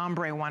 get an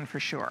ombre one for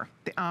sure.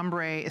 The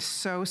ombre is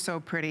so, so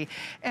pretty.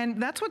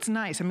 And that's what's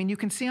nice. I mean, you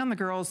can see on the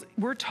girls,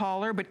 we're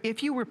taller, but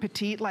if you were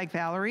petite like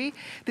Valerie,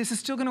 this is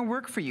still gonna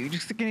work for you. You're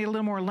just gonna need a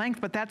little more length,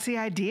 but that's the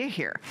idea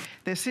here.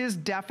 This is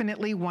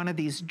definitely one of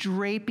these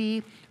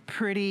drapey,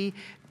 pretty,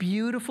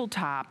 beautiful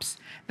tops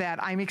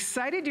that I'm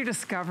excited you're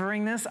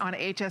discovering this on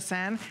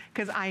HSN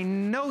because I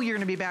know you're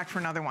gonna be back for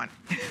another one.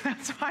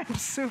 That's why I'm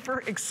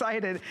super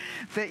excited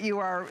that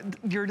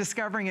you're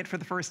discovering it for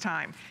the first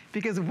time,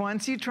 because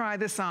once you try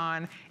this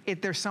on,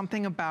 there's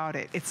something about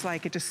it. It's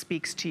like it just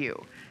speaks to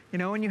you. You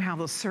know, when you have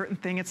those certain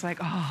thing, it's like,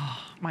 oh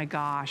my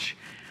gosh.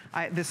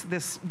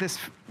 This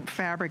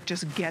fabric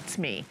just gets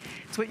me.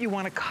 It's what you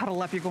want to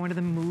cuddle up. You're going to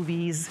the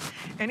movies.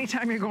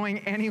 Anytime you're going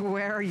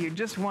anywhere, you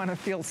just want to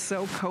feel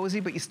so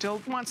cozy, but you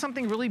still want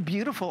something really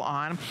beautiful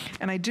on.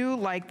 And I do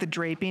like the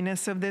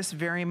drapiness of this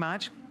very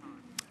much.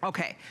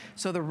 Okay,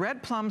 so the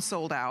red plum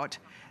sold out.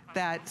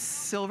 That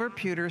silver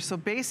pewter. So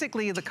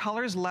basically the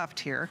colors left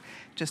here,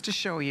 just to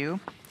show you.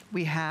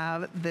 We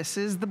have, this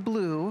is the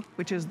blue,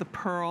 which is the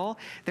pearl.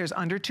 There's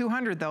under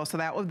 200 though, so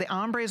that the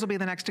ombres will be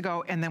the next to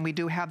go, and then we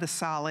do have the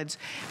solids,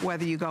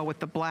 whether you go with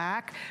the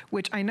black,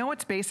 which I know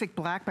it's basic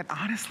black, but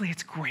honestly,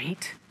 it's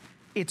great.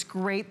 It's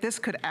great. This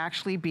could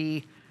actually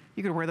be,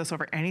 you could wear this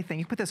over anything.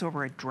 You could put this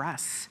over a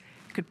dress.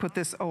 You could put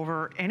this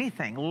over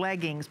anything,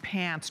 leggings,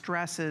 pants,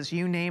 dresses,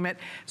 you name it.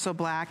 So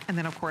black, and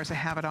then of course I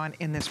have it on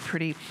in this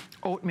pretty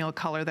oatmeal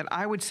color that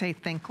I would say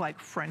think like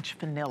French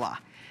vanilla.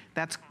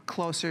 That's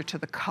closer to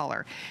the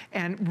color.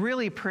 And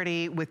really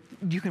pretty with,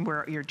 you can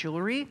wear your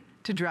jewelry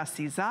to dress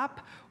these up,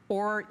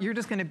 or you're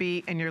just gonna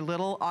be in your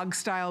little Ugg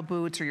style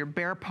boots or your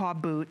bare paw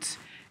boots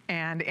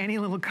and any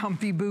little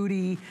comfy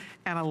booty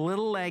and a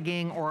little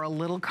legging or a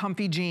little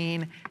comfy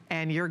jean,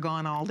 and you're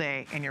gone all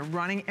day and you're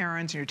running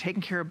errands and you're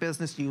taking care of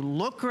business. You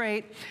look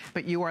great,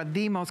 but you are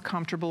the most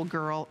comfortable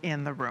girl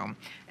in the room.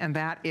 And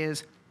that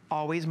is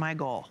always my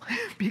goal,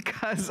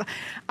 because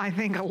I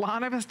think a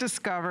lot of us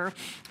discover,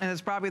 and it's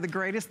probably the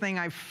greatest thing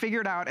I've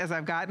figured out as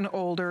I've gotten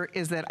older,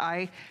 is that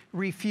I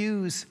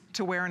refuse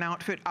to wear an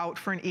outfit out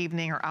for an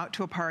evening or out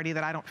to a party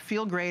that I don't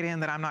feel great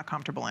in, that I'm not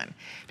comfortable in.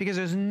 Because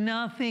there's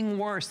nothing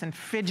worse than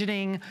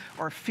fidgeting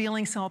or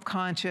feeling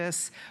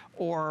self-conscious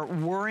or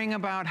worrying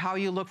about how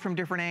you look from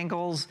different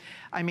angles.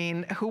 I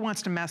mean, who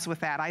wants to mess with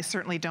that? I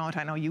certainly don't.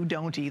 I know you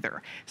don't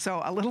either.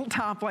 So a little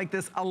top like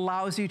this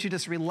allows you to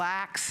just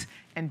relax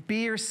and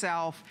be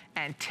yourself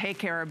and take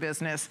care of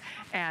business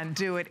and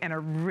do it in a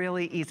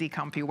really easy,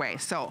 comfy way.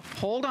 So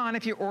hold on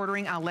if you're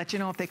ordering. I'll let you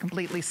know if they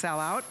completely sell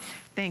out.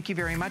 Thank you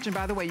very much. And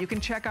by the way, you can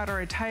check out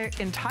our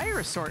entire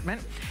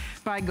assortment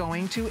by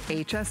going to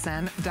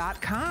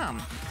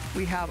hsn.com.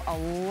 We have a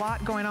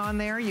lot going on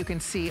there. You can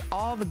see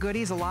all the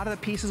goodies, a lot of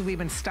the pieces we've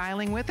been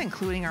styling with,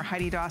 including our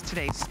Heidi Daus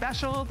Today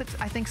special that's,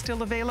 I think,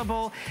 still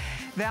available.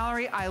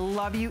 Valerie, I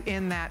love you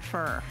in that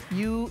fur.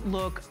 You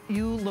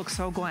look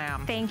so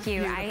glam. Thank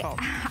you. Beautiful.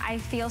 I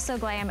feel so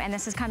glam, and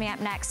this is coming up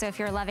next, so if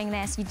you're loving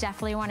this, you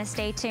definitely want to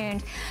stay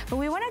tuned. But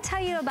we want to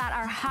tell you about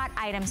our hot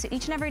items. So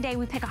each and every day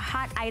we pick a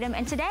hot item,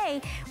 and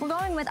today we're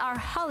going with our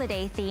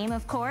holiday theme,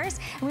 of course,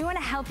 and we want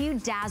to help you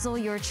dazzle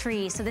your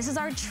tree. So this is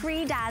our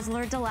Tree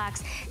Dazzler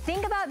Deluxe.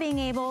 Think about being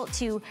able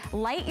to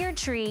light your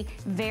tree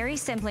very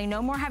simply.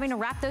 No more having to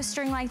wrap those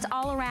string lights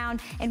all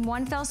around. In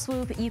one fell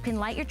swoop, you can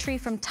light your tree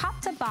from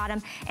top to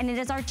bottom, and it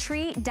is our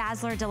Tree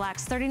Dazzler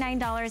Deluxe,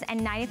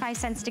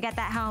 $39.95 to get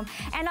that home,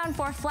 and on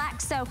 4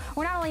 flex. So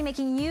we're not only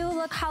making you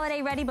look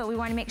holiday ready, but we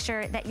want to make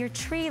sure that your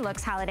tree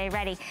looks holiday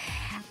ready.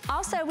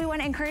 Also, we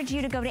want to encourage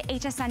you to go to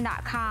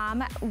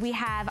hsn.com. We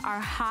have our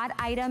hot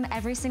item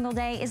every single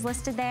day is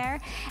listed there.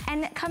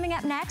 And coming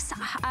up next,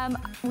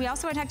 we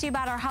also want to talk to you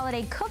about our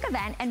holiday cook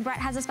event, and Brett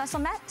has a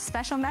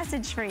special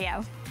message for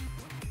you.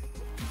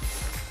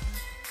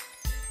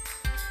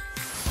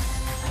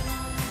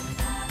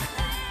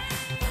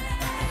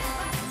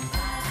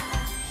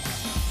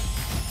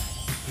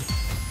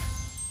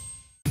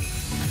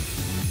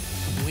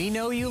 We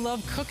know you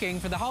love cooking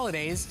for the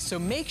holidays, so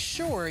make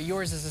sure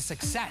yours is a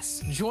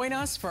success. Join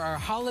us for our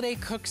Holiday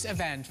Cooks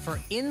event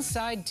for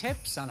inside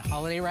tips on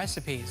holiday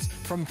recipes.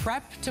 From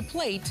prep to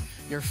plate,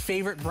 your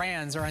favorite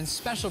brands are on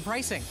special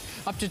pricing.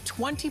 Up to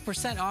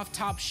 20% off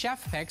top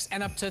chef picks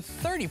and up to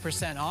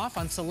 30% off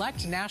on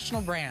select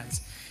national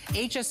brands.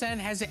 HSN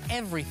has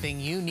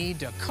everything you need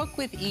to cook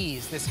with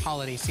ease this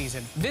holiday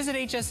season. Visit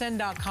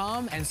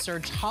hsn.com and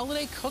search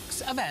Holiday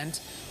Cooks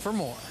event for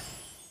more.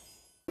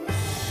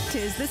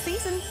 'Tis the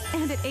season,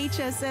 and at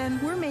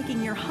HSN, we're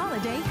making your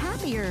holiday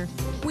happier.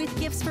 With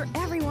gifts for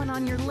everyone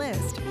on your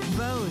list.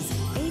 Bose,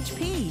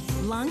 HP,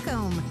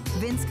 Lancome,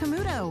 Vince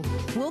Camuto,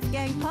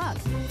 Wolfgang Puck,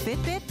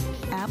 Fitbit,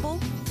 Apple,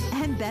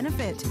 and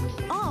Benefit.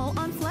 All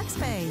on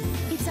FlexPay.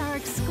 It's our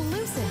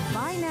exclusive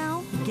buy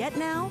now, get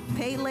now,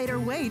 pay later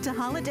way to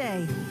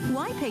holiday.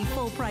 Why pay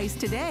full price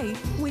today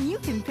when you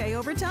can pay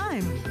over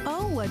time?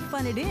 Oh, what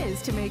fun it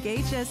is to make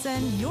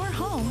HSN your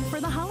home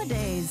for the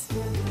holidays.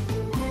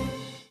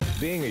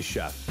 Being a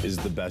chef is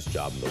the best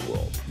job in the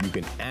world. You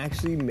can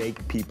actually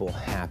make people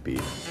happy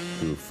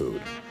through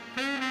food.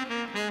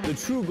 The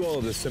true goal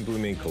of the Simply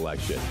Me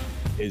collection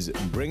is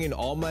bringing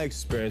all my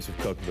experience of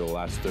cooking for the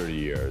last 30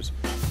 years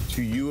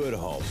to you at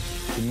home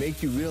to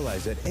make you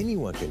realize that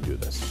anyone can do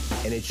this.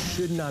 And it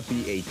should not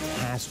be a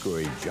task or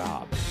a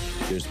job.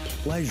 There's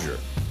pleasure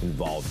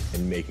involved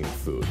in making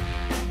food.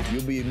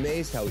 You'll be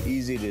amazed how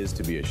easy it is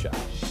to be a chef.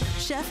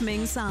 Chef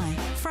Ming Tsai,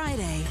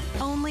 Friday,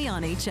 only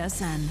on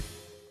HSN.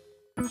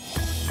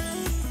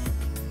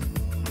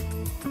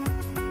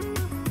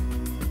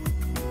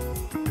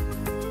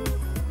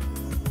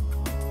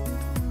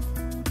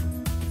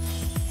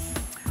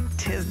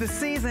 Tis the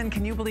season.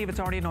 Can you believe it's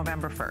already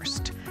November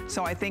 1st?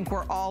 So I think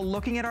we're all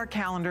looking at our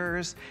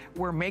calendars,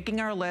 we're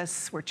making our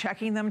lists, we're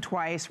checking them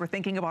twice, we're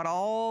thinking about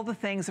all the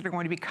things that are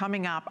going to be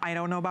coming up. I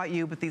don't know about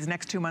you, but these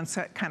next 2 months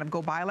kind of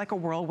go by like a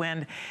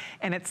whirlwind.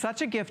 And it's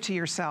such a gift to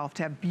yourself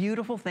to have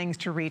beautiful things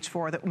to reach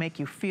for that make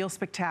you feel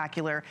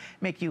spectacular,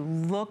 make you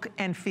look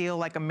and feel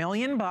like $1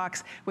 million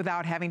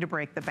without having to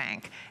break the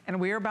bank. And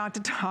we're about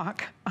to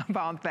talk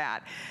about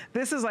that.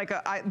 This is like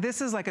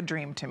a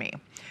dream to me,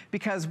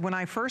 because when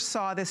I first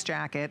saw this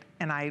jacket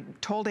and I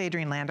told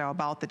Adrienne Landau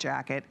about the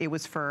jacket, it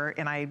was fur,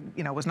 and I,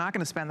 was not going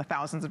to spend the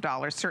thousands of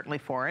dollars certainly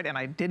for it, and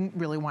I didn't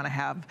really want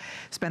to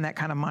spend that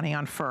kind of money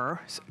on fur.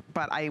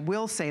 But I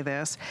will say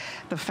this: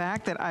 the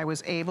fact that I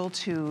was able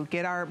to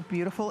get our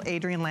beautiful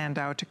Adrienne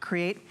Landau to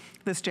create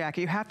this jacket,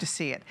 you have to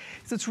see it.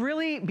 So it's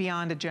really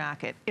beyond a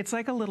jacket. It's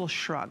like a little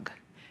shrug.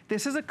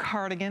 This is a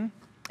cardigan.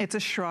 It's a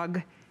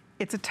shrug.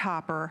 It's a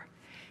topper.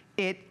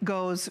 It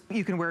goes.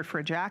 You can wear it for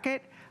a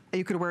jacket.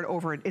 You could wear it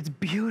over, it's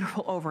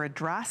beautiful over a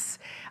dress.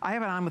 I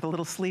have it on with a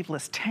little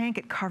sleeveless tank.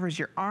 It covers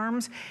your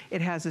arms. It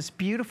has this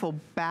beautiful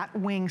bat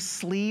wing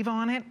sleeve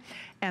on it.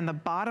 And the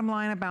bottom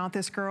line about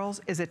this,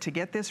 girls, is that to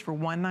get this for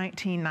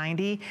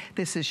 $119.90,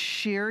 this is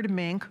sheared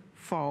mink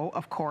faux,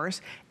 of course,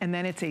 and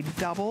then it's a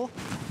double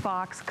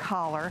fox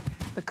collar.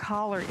 The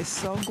collar is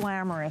so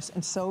glamorous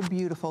and so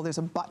beautiful. There's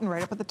a button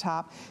right up at the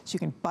top, so you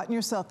can button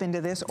yourself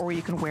into this, or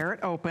you can wear it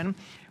open.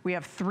 We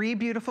have 3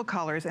 beautiful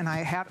colors, and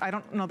I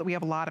don't know that we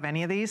have a lot of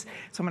any of these,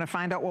 so I'm gonna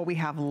find out what we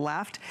have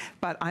left,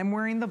 but I'm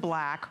wearing the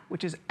black,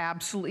 which is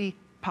absolutely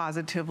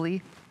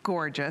positively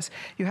gorgeous.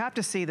 You have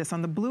to see this.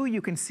 On the blue,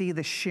 you can see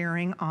the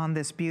shearing on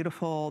this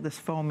this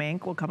faux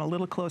mink. We'll come a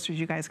little closer so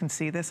you guys can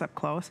see this up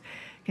close.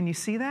 Can you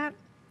see that?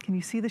 Can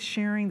you see the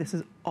shearing? This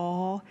is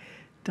all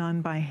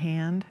done by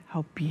hand.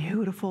 How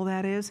beautiful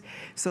that is.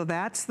 So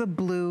that's the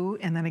blue,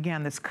 and then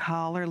again, this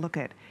collar, look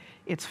at,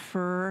 it's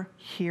fur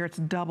here, it's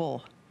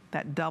double,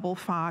 that double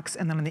fox,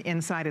 and then on the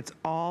inside, it's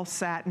all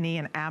satiny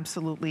and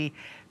absolutely,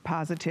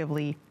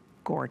 positively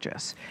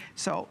gorgeous.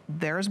 So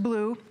there's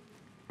blue,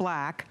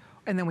 black,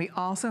 and then we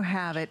also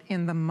have it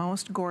in the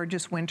most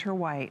gorgeous winter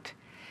white.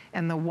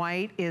 And the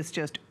white is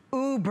just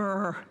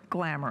uber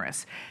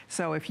glamorous.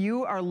 So if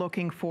you are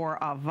looking for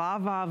a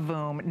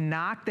va-va-voom,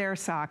 knock their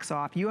socks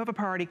off, you have a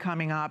party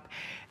coming up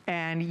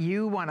and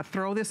you want to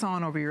throw this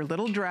on over your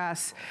little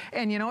dress,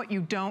 and you know what, you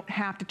don't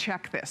have to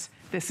check this.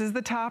 This is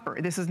the topper.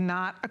 This is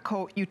not a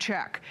coat you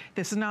check.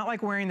 This is not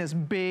like wearing this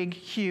big,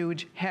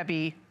 huge,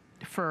 heavy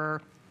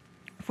faux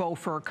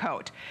fur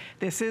coat.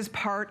 This is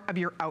part of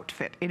your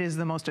outfit. It is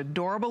the most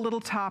adorable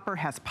little topper,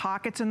 has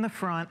pockets in the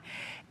front,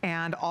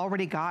 and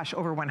already, gosh,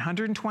 over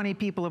 120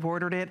 people have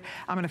ordered it.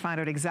 I'm gonna find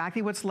out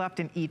exactly what's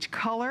left in each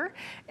color,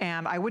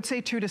 and I would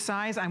say true to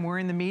size, I'm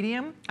wearing the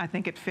medium. I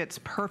think it fits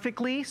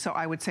perfectly, so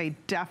I would say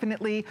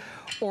definitely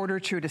order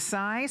true to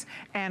size.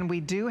 And we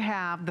do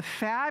have the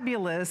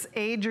fabulous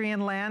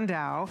Adrienne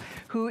Landau,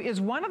 who is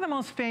one of the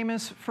most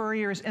famous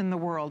furriers in the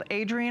world.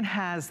 Adrienne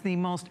has the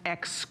most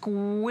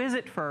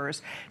exquisite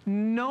furs.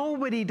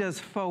 Nobody does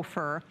faux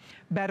fur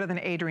better than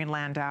Adrienne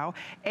Landau.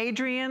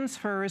 Adrienne's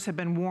furs have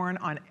been worn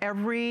on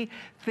every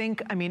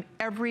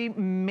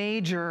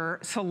major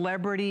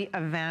celebrity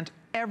event.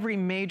 Every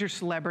major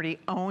celebrity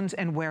owns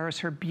and wears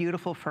her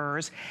beautiful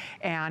furs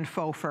and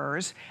faux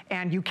furs,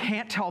 and you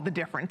can't tell the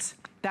difference.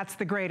 That's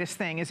the greatest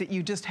thing, is that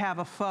you just have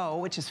a faux,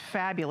 which is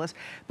fabulous,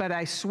 but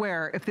I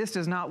swear, if this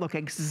does not look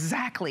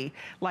exactly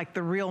like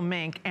the real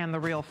mink and the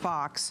real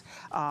fox,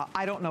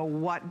 I don't know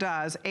what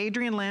does.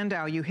 Adrienne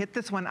Landau, you hit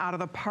this one out of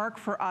the park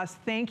for us.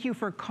 Thank you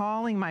for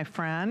calling, my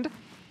friend.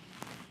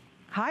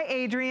 Hi,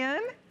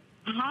 Adrienne.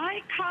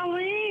 Hi,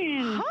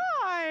 Colleen.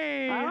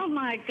 Hi. Oh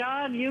my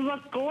God, you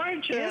look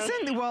gorgeous.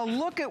 Well,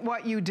 look at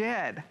what you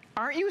did.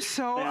 Aren't you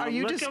so,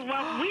 look at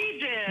what we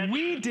did.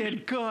 We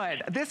did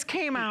good. This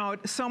came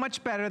out so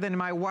much better than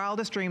my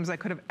wildest dreams I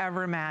could have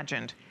ever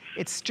imagined.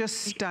 It's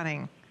just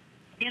stunning.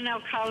 You know,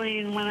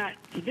 Colleen,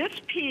 this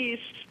piece,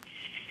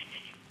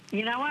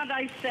 you know what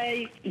I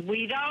say?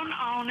 We don't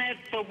own it,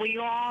 but we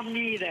all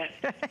need it.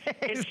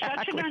 It's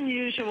such an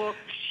unusual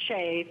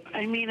shape.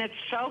 I mean, it's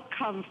so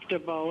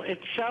comfortable.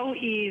 It's so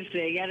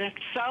easy, and it's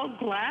so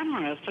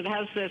glamorous. It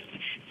has this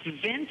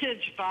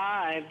vintage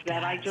vibe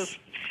that I just,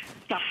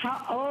 the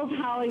old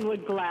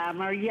Hollywood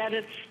glamour, yet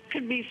it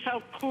could be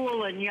so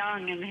cool and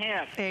young and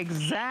hip.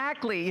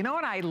 Exactly. You know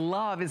what I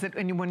love is that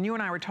when you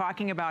and I were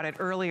talking about it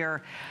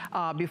earlier,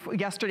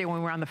 yesterday when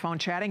we were on the phone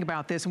chatting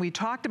about this, and we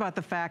talked about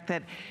the fact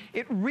that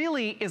it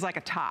really is like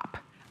a top.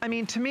 I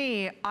mean, to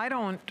me, I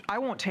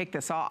won't take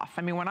this off.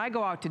 I mean, when I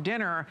go out to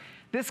dinner,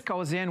 this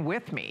goes in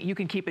with me. You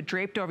can keep it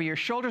draped over your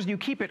shoulders. You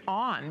keep it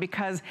on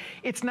because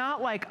it's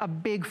not like a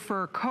big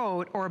fur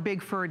coat or a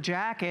big fur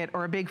jacket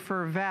or a big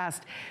fur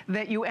vest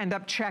that you end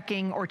up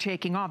checking or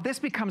taking off. This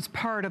becomes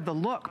part of the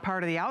look,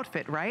 part of the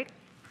outfit, right?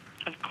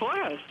 Of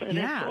course. And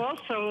it's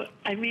also,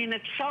 I mean,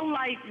 it's so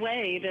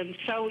lightweight and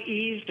so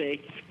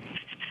easy.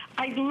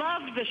 I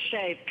love the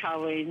shape,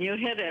 Colleen. You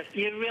hit it.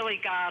 You really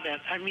got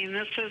it. I mean,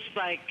 this is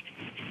like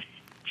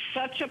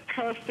such a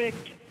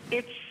perfect,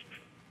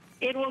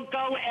 it will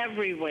go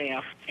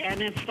everywhere.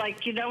 And it's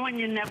like, you know, when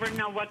you never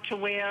know what to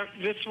wear,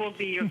 this will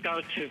be your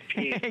go-to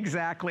piece.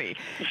 Exactly.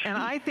 And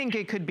I think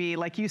it could be,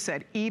 like you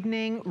said,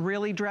 evening,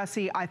 really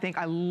dressy. I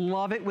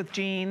love it with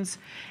jeans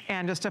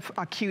and just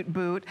a cute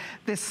boot.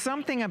 There's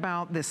something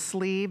about this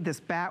sleeve,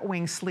 this bat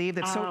wing sleeve,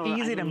 that's so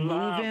easy to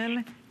move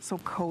in, so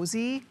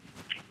cozy.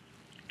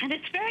 And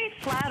it's very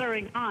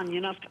flattering on, you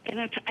know, and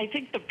it's, I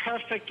think, the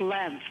perfect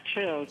length,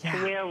 too,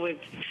 to wear with,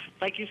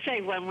 like you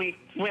say, when we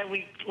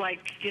like,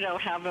 you know,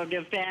 have an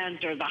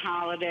event or the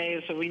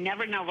holidays, or we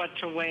never know what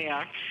to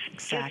wear.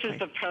 Exactly. This is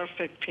the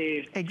perfect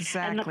piece.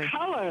 Exactly. And the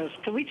colors,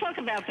 can we talk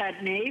about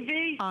that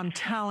navy? I'm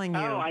telling you.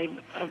 Oh,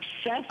 I'm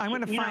obsessed. I'm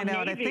going to find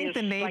out. I think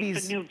the navy's,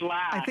 like the new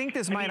black. I think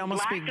this might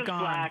almost be gone.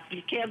 Black.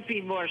 You can't be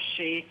more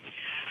chic.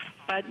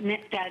 But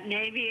that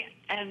navy,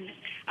 and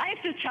I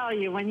have to tell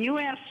you, when you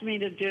asked me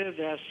to do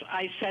this,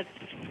 I said,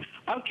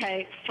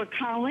 okay, for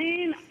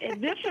Colleen,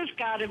 this has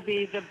got to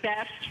be the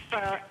best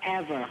fur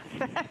ever.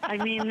 I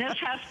mean, this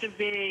has to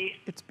be,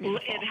 it's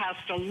beautiful. It has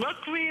to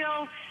look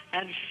real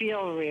and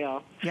feel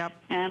real. Yep.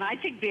 And I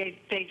think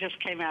they just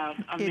came out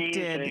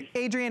amazing. It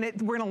did. Adrienne,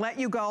 we're going to let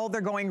you go. They're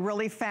going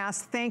really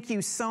fast. Thank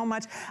you so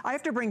much. I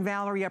have to bring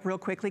Valerie up real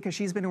quickly because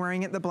she's been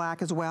wearing it the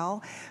black as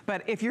well.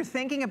 But if you're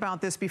thinking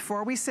about this,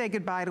 before we say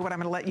goodbye to what I'm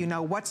going to let you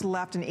know what's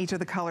left in each of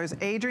the colors,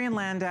 Adrienne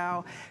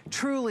Landau,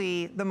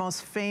 truly the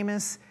most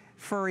famous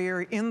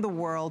furrier in the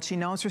world. She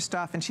knows her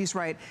stuff, and she's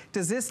right.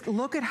 Does this,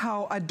 look at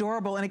how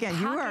adorable, and again,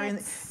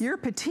 you're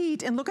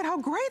petite, and look at how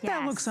great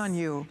that looks on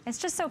you. It's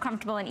just so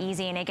comfortable and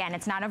easy, and again,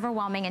 it's not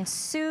overwhelming and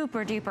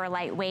super duper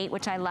lightweight,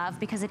 which I love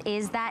because it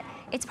is that,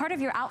 it's part of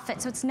your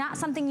outfit, so it's not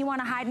something you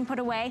want to hide and put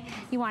away.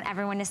 You want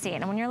everyone to see it,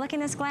 and when you're looking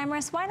this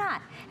glamorous, why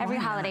not? Every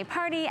holiday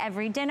party,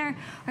 every dinner,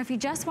 or if you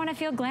just want to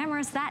feel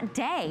glamorous that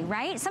day,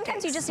 right?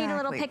 Sometimes you just need a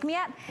little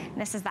pick-me-up.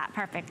 This is that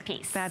perfect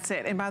piece. That's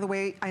it. And by the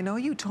way, I know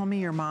you told me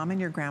your mom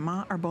and your grandma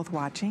are both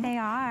watching. They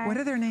are. What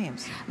are their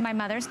names? My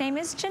mother's name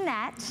is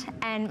Jeanette,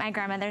 and my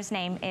grandmother's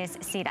name is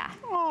Sita.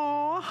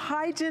 Oh,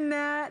 hi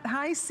Jeanette.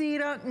 Hi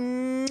Sita.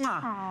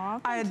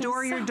 Aw, I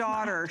adore your so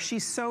daughter.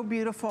 She's so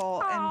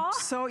beautiful. Aw. And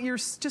so you're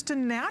just a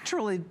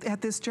natural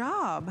at this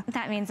job.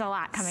 That means a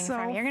lot coming So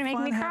from you. You're gonna make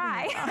me fun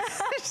cry. having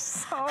you.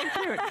 So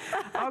cute.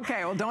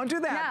 Okay, well don't do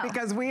that No.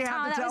 because we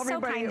have to that tell was so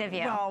everybody. kind of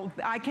you. Well,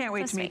 I can't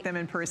wait So to meet sweet. them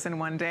in person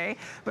one day.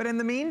 But in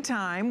the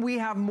meantime, we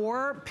have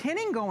more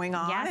pinning going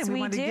on, Yes, and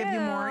we want to give you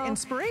more do.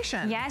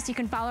 inspiration. Yes, you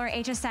can follow our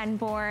HSN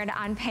board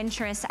on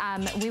Pinterest.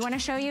 We want to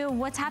show you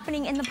what's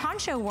happening in the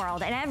poncho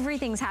world, and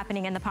everything's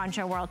happening in the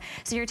poncho world.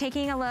 So you're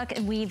taking a look.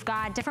 We've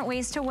got different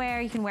ways to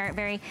wear. You can wear it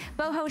very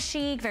boho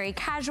chic, very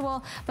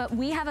casual, but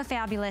we have a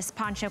fabulous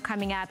poncho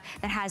coming up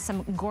that has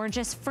some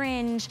gorgeous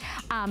fringe,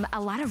 a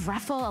lot of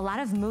ruffle, a lot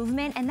of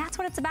movement, and that's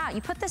what it's about.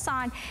 You put this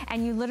on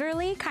and you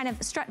literally kind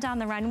of strut down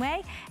the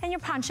runway and your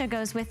poncho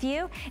goes with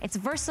you. It's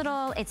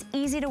versatile, it's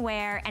easy to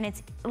wear, and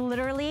it's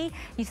literally,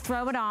 you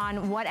throw it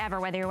on whatever,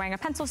 whether you're wearing a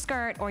pencil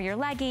skirt or your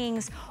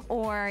leggings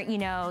or, you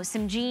know,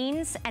 some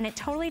jeans, and it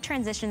totally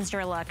transitions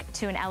your look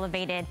to an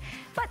elevated,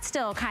 but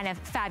still kind of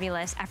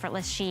fabulous,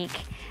 effortless chic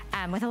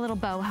with a little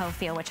boho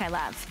feel, which I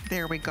love.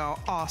 There we go.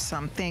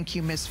 Awesome. Thank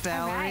you, Miss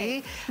Valerie. All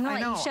right. I'm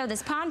gonna let you show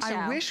this poncho.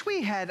 I wish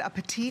we had a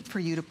petite for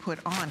you to put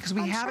on because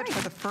we have it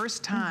for the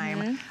first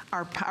time.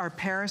 Our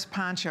Paris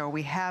poncho,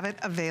 we have it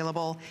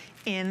available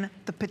in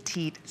the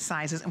petite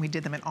sizes, and we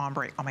did them in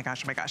ombre. Oh my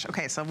gosh, oh my gosh.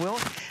 Okay, so we'll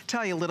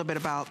tell you a little bit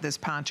about this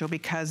poncho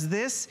because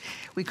this,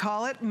 we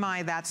call it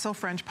my That's So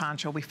French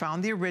poncho. We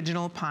found the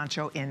original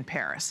poncho in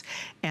Paris.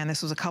 And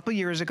this was a couple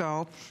years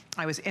ago.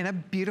 I was in a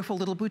beautiful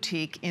little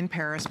boutique in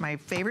Paris, my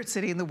favorite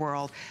city in the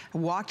world. I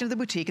walked into the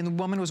boutique and the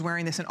woman was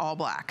wearing this in all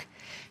black.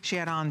 She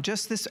had on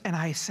just this, and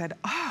I said,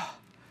 oh,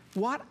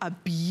 what a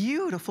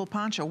beautiful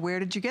poncho. Where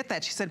did you get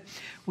that? She said,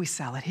 we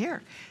sell it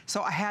here.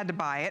 So I had to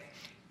buy it.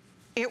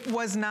 It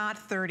was not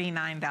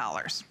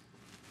 $39.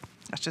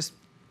 Let's just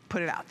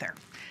put it out there.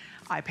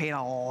 I paid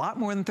a lot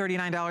more than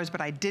 $39, but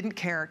I didn't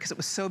care because it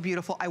was so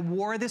beautiful. I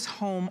wore this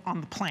home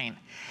on the plane.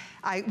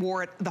 I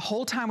wore it the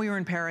whole time we were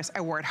in Paris. I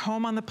wore it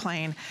home on the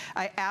plane.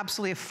 I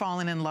absolutely have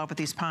fallen in love with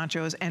these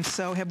ponchos, and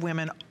so have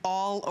women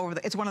all over.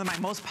 It's one of my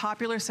most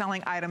popular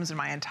selling items in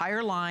my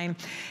entire line.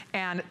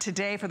 And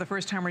today, for the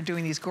first time, we're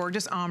doing these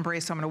gorgeous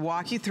ombres, so I'm gonna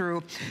walk you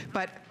through.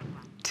 But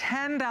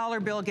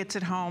 $10 bill gets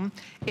it home.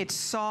 It's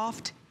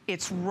soft,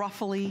 it's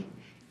ruffly,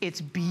 it's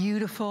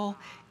beautiful,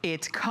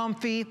 it's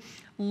comfy.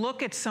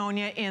 Look at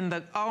Sonia in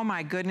the, oh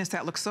my goodness,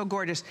 that looks so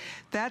gorgeous.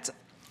 That's,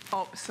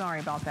 oh, sorry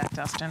about that,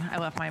 Dustin. I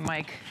left my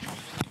mic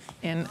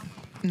in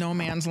no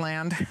man's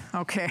land.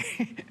 Okay,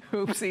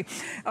 oopsie.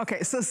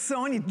 Okay, so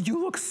Sonia,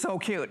 you look so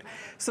cute.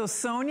 So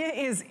Sonia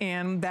is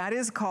in, that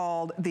is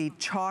called the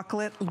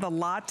chocolate, the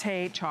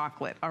latte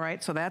chocolate, all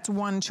right? So that's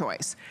one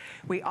choice.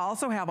 We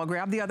also have, I'll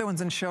grab the other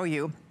ones and show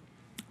you,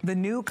 the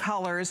new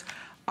colors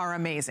are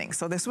amazing.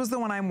 So this was the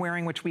one I'm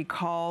wearing, which we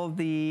call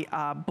the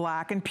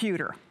black and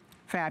pewter.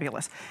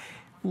 Fabulous.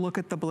 Look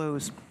at the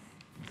blues.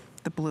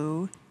 The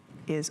blue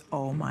is,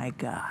 oh my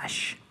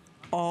gosh.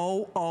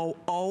 Oh, oh,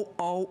 oh,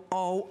 oh,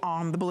 oh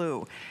on the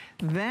blue.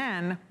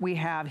 Then we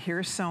have,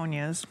 here's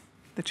Sonia's,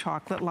 the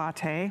chocolate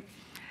latte.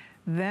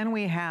 Then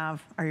we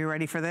have, are you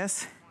ready for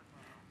this?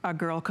 A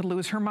girl could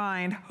lose her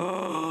mind.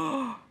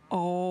 Oh,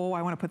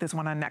 I want to put this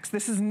one on next.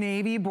 This is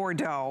Navy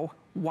Bordeaux.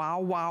 Wow,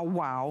 wow,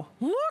 wow.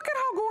 Look at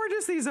how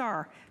gorgeous these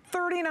are.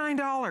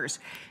 $39.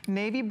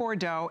 Navy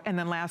Bordeaux, and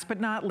then last but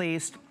not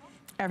least,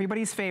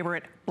 everybody's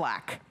favorite,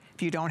 black.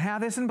 If you don't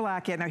have this in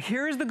black yet, now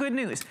here's the good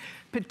news.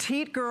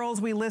 Petite girls,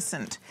 we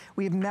listened.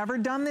 We've never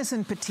done this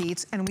in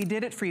petites, and we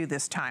did it for you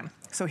this time.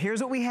 So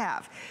here's what we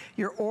have.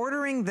 You're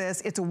ordering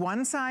this, it's a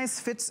one size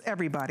fits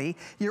everybody.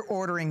 You're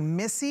ordering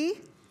Missy.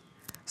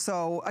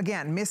 So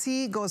again,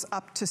 Missy goes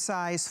up to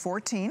size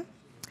 14,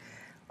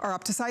 or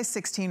up to size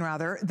 16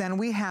 rather. Then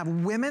we have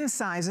women's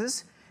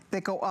sizes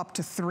that go up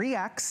to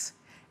 3X,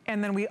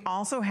 and then we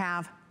also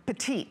have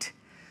petite.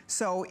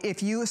 So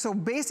so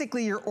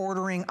basically you're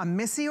ordering a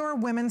Missy or a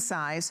women's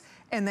size,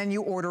 and then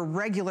you order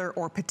regular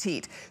or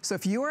petite. So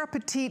if you are a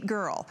petite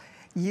girl,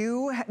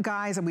 you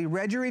guys, and we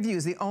read your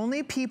reviews, the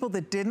only people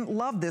that didn't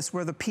love this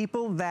were the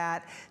people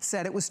that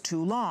said it was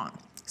too long.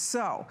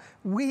 So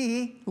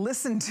we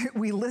listened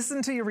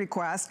to your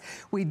request.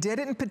 We did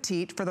it in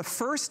petite for the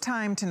first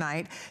time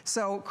tonight.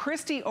 So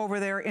Christy over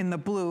there in the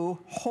blue,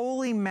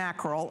 holy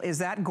mackerel, is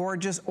that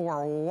gorgeous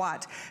or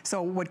what?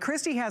 So what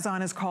Christy has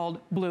on is called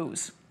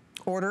blues.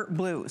 Order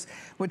blues.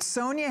 What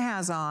Sonia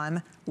has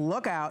on,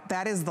 look out,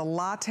 that is the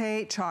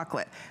latte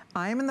chocolate.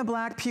 I'm in the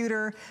black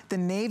pewter. The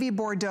navy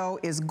Bordeaux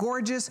is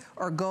gorgeous,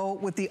 or go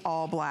with the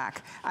all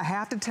black. I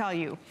have to tell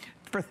you,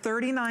 for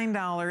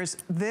 $39,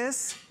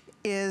 this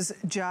is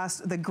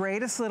just the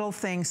greatest little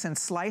thing since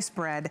sliced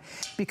bread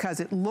because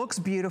it looks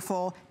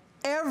beautiful.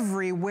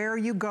 Everywhere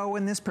you go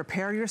in this,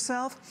 prepare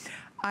yourself.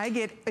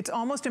 it's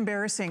almost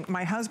embarrassing.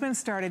 My husband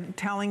started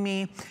telling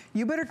me,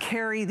 you better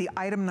carry the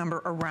item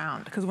number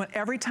around, because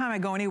every time I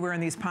go anywhere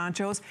in these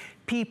ponchos,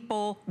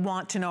 people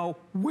want to know,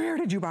 where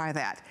did you buy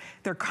that?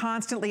 They're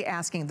constantly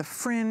asking. The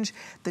fringe,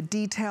 the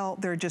detail,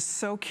 they're just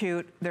so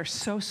cute. They're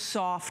so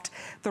soft.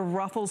 The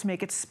ruffles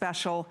make it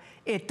special.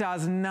 It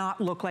does not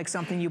look like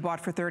something you bought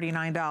for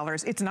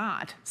 $39. It's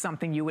not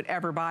something you would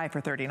ever buy for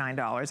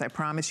 $39. I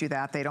promise you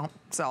that. They don't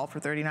sell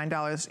for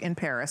 $39 in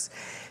Paris.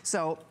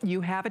 So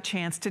you have a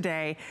chance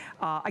today.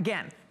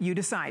 Again, you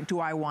decide, do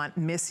I want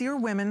Missy or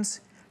women's?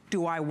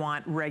 Do I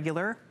want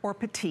regular or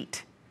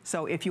petite?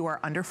 So if you are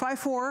under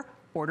 5'4",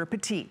 order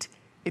petite.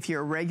 If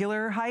you're a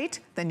regular height,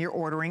 then you're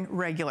ordering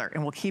regular.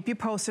 And we'll keep you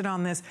posted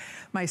on this.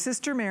 My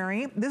sister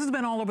Mary, this has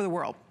been all over the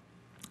world.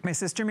 My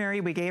sister Mary,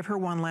 we gave her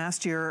one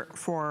last year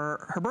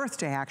for her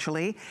birthday,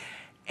 actually.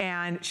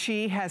 And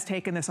she has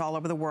taken this all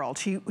over the world.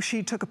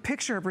 She took a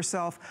picture of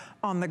herself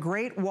on the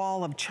Great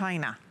Wall of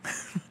China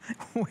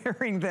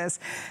wearing this,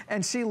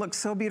 and she looks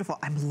so beautiful.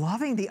 I'm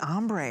loving the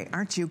ombre,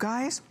 aren't you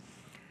guys?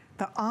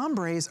 The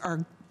ombres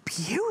are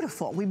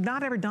beautiful. We've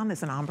not ever done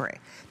this in ombre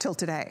till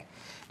today.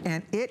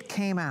 And it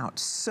came out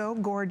so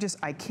gorgeous,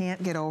 I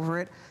can't get over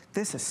it.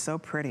 This is so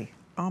pretty.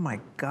 Oh my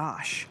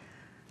gosh.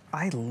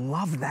 I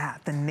love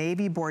that. The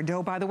navy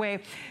Bordeaux. By the way,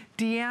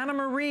 Dina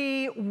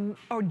Marie,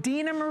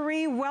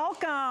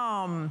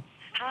 welcome.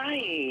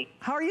 Hi.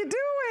 How are you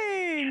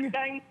doing?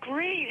 I'm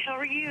great. How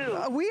are you?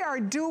 We are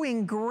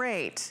doing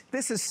great.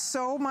 This is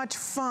so much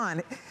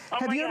fun. Oh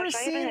have my you gosh, ever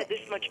seen? I haven't had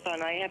this much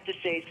fun, I have to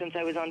say, since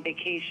I was on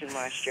vacation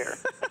last year.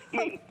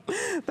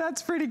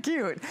 That's pretty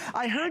cute.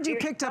 I heard you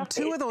picked up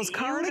 2 of those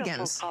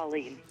cardigans.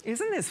 Colleen.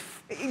 Isn't this,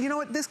 you know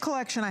what, this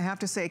collection, I have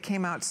to say,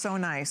 came out so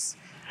nice.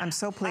 I'm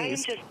so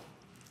pleased. I'm just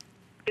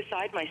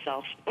beside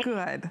myself.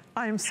 Good.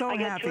 I'm so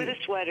happy. I got 2 of the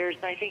sweaters,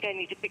 and I think I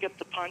need to pick up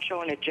the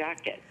poncho and a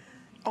jacket.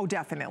 Oh,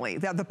 definitely.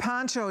 The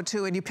poncho,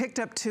 too, and you picked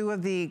up 2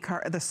 of the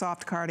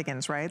soft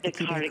cardigans, right? The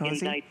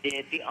cardigans I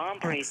did. The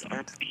ombres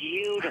are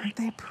beautiful. Aren't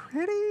they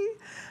pretty?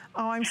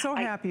 Oh, I'm so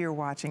happy you're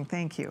watching.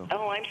 Thank you.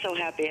 Oh, I'm so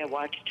happy I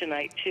watched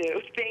tonight,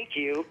 too. Thank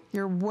you.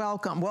 You're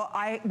welcome. Well,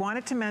 I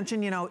wanted to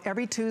mention, you know,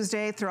 every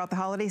Tuesday throughout the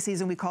holiday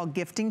season, we call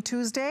Gifting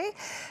Tuesday.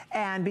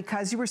 And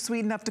because you were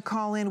sweet enough to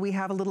call in, we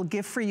have a little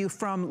gift for you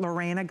from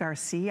Lorena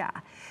Garcia.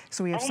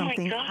 So we have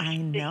something, my gosh, I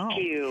know.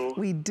 Thank you.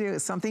 We do.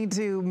 Something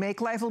to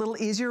make life a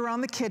little easier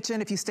around the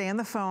kitchen. If you stay on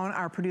the phone,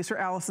 our producer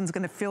Allison's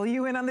going to fill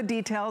you in on the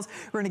details.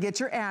 We're going to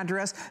get your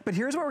address. But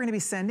here's what we're going to be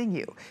sending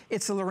you.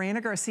 It's a Lorena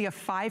Garcia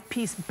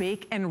 5-piece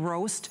bake and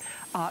roast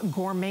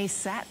gourmet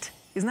set.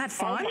 Isn't that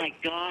fun? Oh my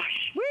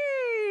gosh. Whee!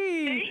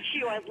 Thank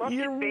you. I love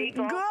your bake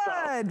also.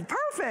 Good.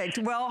 Perfect.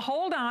 Well,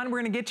 hold on.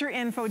 We're going to get your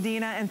info,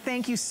 Dina, and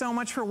thank you so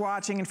much for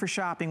watching and for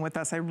shopping with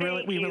us. We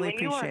really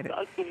appreciate it. You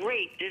are a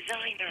great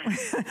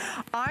designer.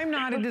 I'm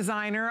not a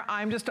designer.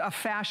 I'm just a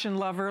fashion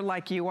lover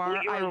like you are.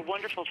 Well, you're a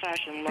wonderful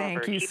fashion lover.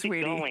 Thank you, Keep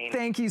sweetie. it going.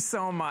 Thank you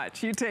so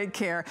much. You take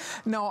care.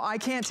 No, I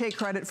can't take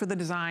credit for the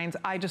designs.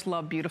 I just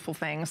love beautiful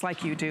things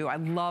like you do. I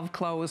love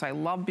clothes. I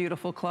love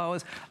beautiful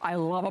clothes. I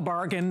love a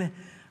bargain.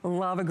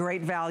 Love a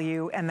great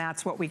value, and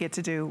that's what we get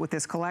to do with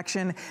this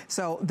collection.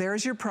 So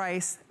there's your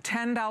price,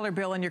 $10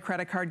 bill, and your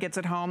credit card gets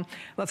it home.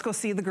 Let's go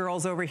see the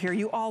girls over here.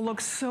 You all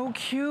look so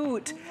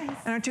cute. Nice.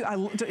 Aren't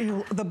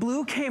you? The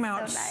blue came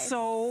out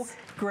so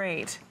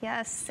great.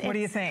 Yes. What do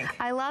you think?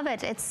 I love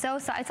it. It's so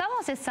soft. It's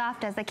almost as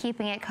soft as the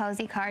Keeping It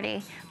Cozy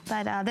cardi.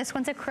 But this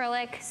one's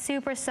acrylic,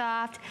 super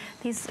soft.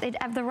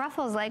 The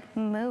ruffles like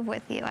move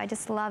with you. I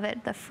just love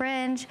it. The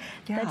fringe,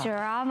 the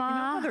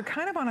drama. You know, they're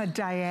kind of on a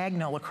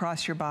diagonal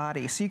across your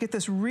body. So you get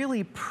this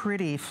really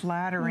pretty,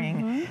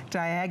 flattering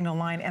diagonal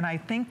line. And I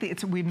think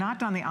we've not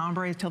done the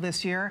ombres till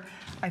this year.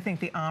 I think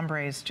the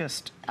ombres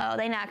just... Oh,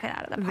 they knock it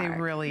out of the park.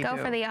 They really do. Go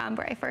for the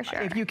ombre for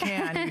sure. If you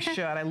can, you should.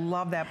 I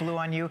love that blue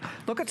on you.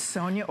 Look at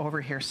Sonia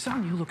over here.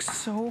 Sonia, you look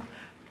so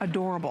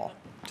adorable.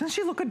 Doesn't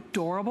she look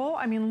adorable?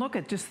 I mean, look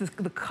at just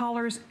the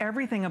colors,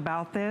 everything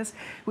about this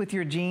with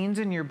your jeans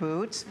and your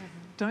boots.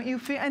 Don't you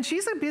feel? And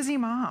she's a busy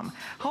mom.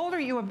 How old are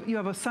you? You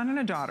have a son and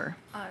a daughter.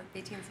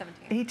 18 and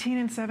 17. 18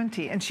 and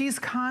 17. And she's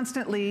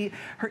constantly,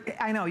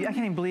 I know, I can't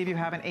even believe you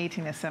have an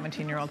 18 and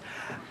 17-year-old.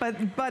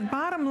 But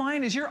bottom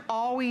line is you're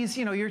always,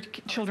 you know, your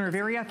children are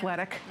very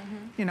athletic.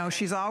 You know,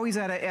 she's always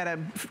at a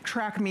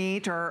track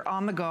meet or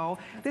on the go.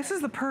 This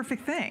is the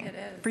perfect thing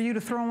for you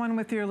to throw on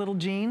with your little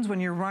jeans when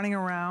you're running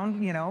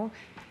around, you know,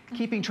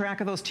 keeping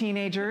track of those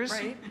teenagers.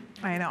 Right.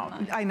 I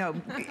know.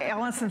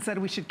 Ellison said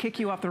we should kick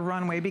you off the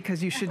runway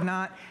because you should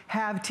not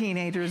have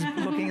teenagers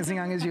looking as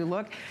young as you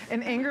look.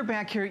 And Inger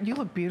back here, you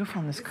look beautiful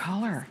in this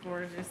color. It's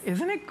gorgeous.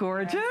 Isn't it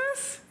gorgeous?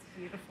 Yes, it's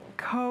beautiful.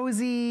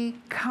 Cozy,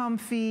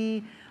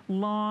 comfy,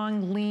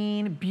 long,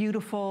 lean,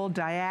 beautiful,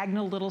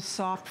 diagonal little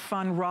soft,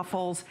 fun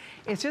ruffles.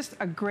 It's just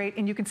a great,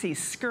 and you can see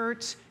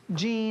skirts,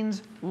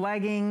 jeans,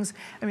 leggings.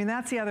 I mean,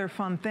 that's the other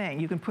fun thing.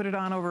 You can put it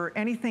on over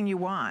anything you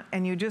want,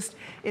 and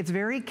it's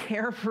very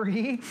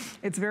carefree.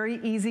 It's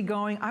very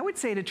easygoing. I would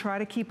say to try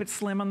to keep it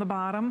slim on the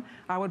bottom,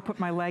 I would put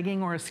my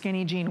legging or a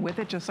skinny jean with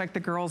it, just like the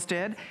girls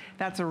did.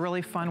 That's a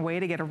really fun way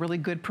to get a really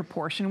good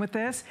proportion with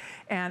this.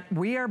 And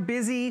we are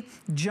busy.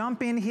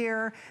 Jump in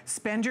here,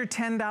 spend your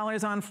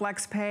 $10 on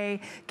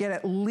FlexPay, get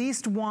at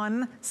least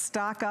one,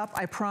 stock up.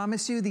 I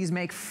promise you, these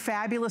make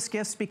fabulous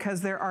gifts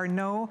because there are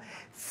no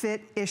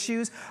fit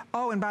issues.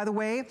 Oh, and by the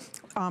way,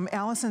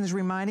 Allison is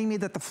reminding me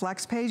that the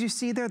Flex page you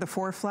see there, the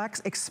 4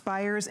 Flex,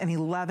 expires in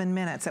 11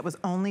 minutes. That was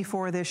only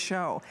for this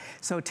show.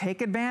 So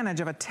take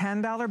advantage of a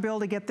 $10 bill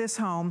to get this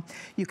home.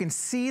 You can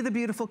see the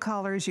beautiful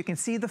colors. You can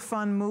see the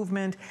fun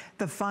movement,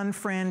 the fun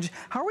fringe.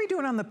 How are we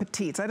doing on the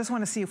petites? I just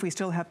want to see if we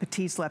still have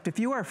petites left. If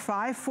you are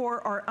 5'4"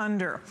 or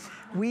under,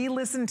 we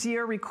listened to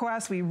your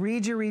requests, we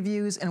read your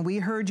reviews, and we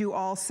heard you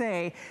all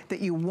say that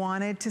you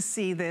wanted to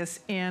see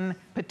this in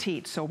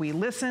petite. So we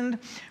listened,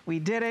 we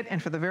did it,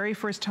 and for the very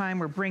first time,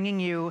 we're bringing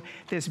you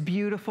this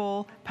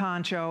beautiful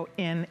poncho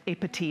in a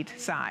petite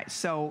size.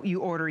 So you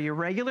order your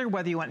regular,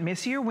 whether you want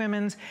Missy or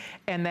women's,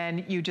 and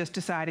then you just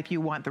decide if you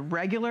want the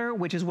regular,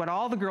 which is what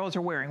all the girls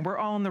are wearing. We're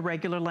all in the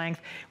regular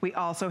length. We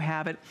also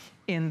have it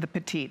in the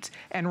petites.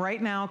 And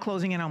right now,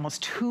 closing in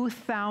almost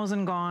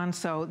 2,000 gone.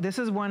 So this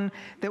is one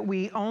that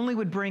we only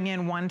would bring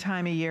in one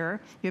time a year.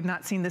 You have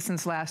not seen this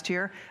since last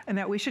year. And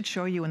that we should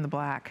show you in the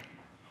black.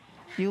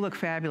 You look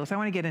fabulous. I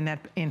want to get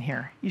Annette in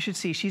here. You should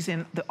see she's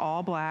in the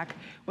all black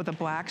with a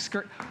black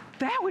skirt.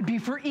 That would be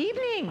for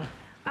evening.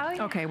 Oh,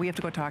 yeah. Okay, we have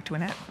to go talk to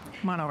Annette.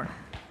 Come on over.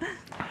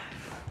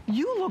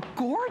 You look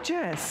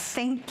gorgeous.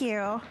 Thank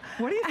you.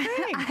 What do you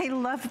think? I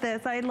love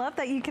this. I love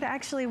that you could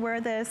actually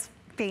wear this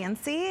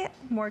fancy,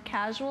 more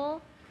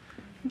casual.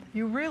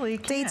 You really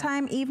can.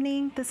 Daytime,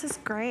 evening, this is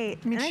great.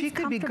 I mean, she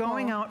could be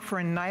going out for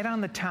a night on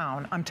the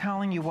town, I'm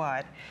telling you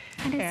what.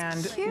 And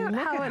it's cute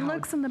how it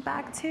looks in the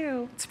back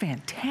too. It's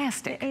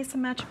fantastic. The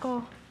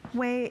asymmetrical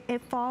way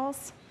it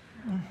falls.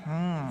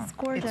 It's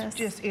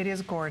gorgeous. It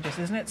is gorgeous.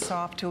 Isn't it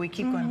soft too? We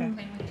keep going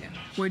back.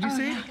 What'd you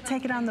say?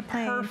 Take it on the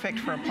plane. Perfect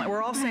for a plane.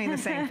 We're all saying the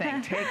same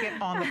thing. Take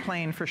it on the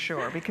plane for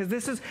sure, because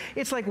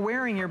it's like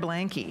wearing your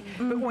blankie.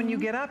 But when you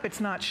get up, it's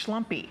not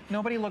schlumpy.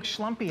 Nobody looks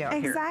schlumpy out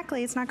here.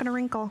 Exactly, it's not gonna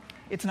wrinkle.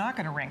 It's not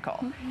gonna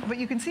wrinkle. But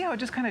you can see how it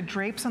just kind of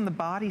drapes on the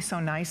body so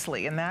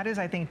nicely. And that is,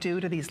 I think, due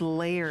to these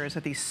layers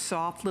of these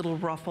soft little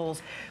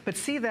ruffles. But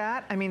see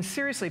that? I mean,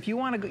 seriously, if you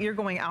want to, you're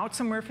going out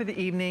somewhere for the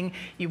evening,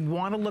 you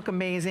want to look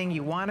amazing,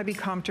 you want to be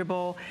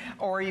comfortable,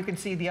 or you can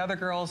see the other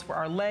girls,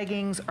 our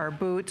leggings, our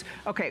boots.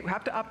 Okay, we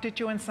have to update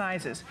you in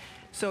sizes.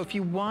 So if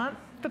you want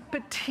the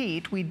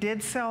petite, we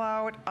did sell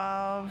out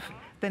of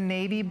the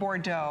navy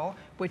Bordeaux,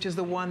 which is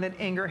the one that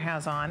Inger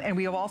has on. And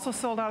we have also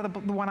sold out of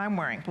the one I'm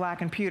wearing,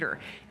 black and pewter,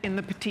 in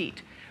the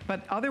petite.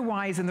 But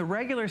otherwise, in the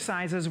regular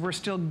sizes, we're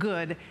still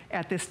good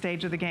at this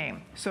stage of the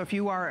game. So if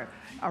you are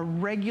a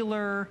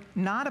regular,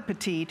 not a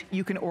petite,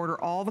 you can order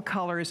all the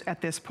colors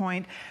at this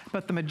point.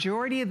 But the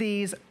majority of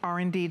these are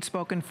indeed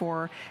spoken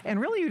for.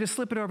 And really, you just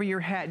slip it over your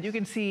head. You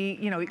can see,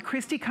 you know,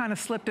 Christy kind of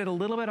slipped it a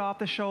little bit off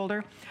the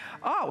shoulder.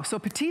 Oh, so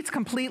petite's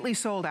completely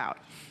sold out.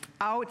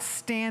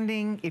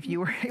 Outstanding. If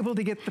you were able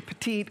to get the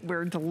petite,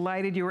 we're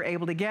delighted you were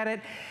able to get it.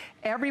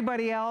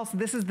 Everybody else,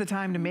 this is the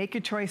time to make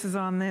your choices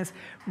on this.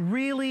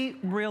 Really,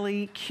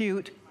 really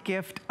cute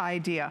gift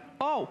idea.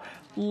 Oh,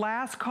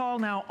 last call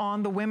now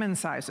on the women's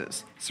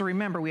sizes. So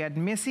remember, we had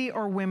Missy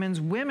or women's.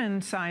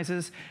 Women's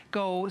sizes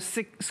go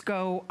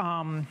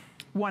 1X,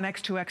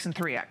 2X, and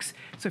 3X.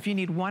 So if you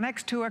need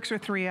 1X, 2X, or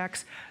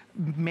 3X,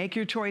 make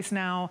your choice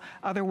now.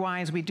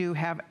 Otherwise, we do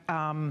have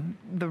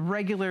the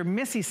regular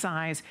Missy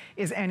size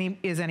is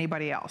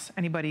anybody else,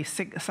 anybody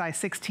size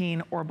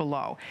 16 or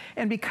below.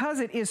 And because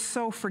it is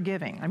so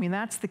forgiving, I mean,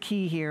 that's the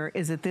key here,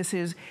 is that this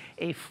is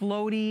a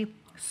floaty,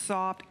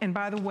 soft, and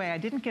by the way, I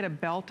didn't get a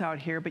belt out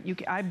here, but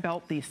I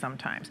belt these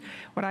sometimes.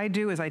 What I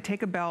do is I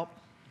take a belt,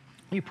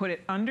 you put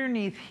it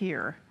underneath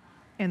here,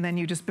 and then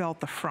you just belt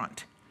the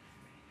front.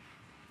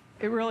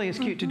 It really is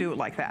cute to do it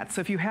like that.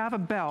 So if you have a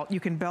belt, you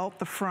can belt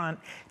the front.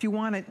 If you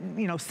want to,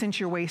 you know, cinch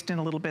your waist in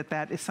a little bit,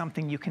 that is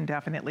something you can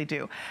definitely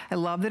do. I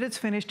love that it's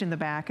finished in the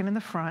back and in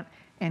the front.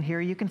 And here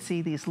you can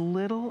see these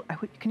little,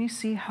 can you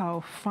see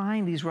how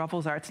fine these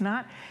ruffles are? It's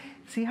not,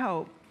 see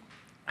how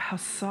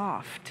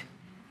soft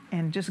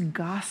and just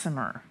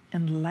gossamer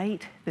and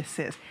light this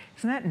is.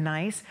 Isn't that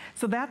nice?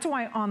 So that's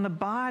why on the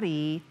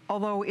body,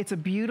 although it's a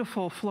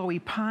beautiful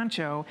flowy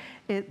poncho,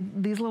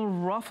 these little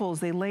ruffles,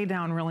 they lay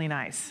down really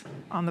nice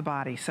on the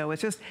body. So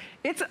it's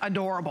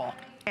adorable.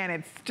 And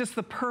it's just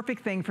the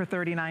perfect thing for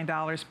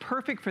 $39,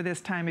 perfect for this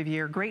time of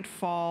year, great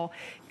fall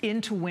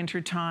into winter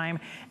time.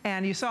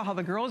 And you saw how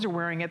the girls are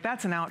wearing it.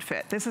 That's an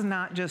outfit. This is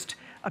not just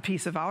a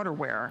piece of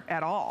outerwear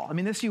at all. I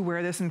mean, you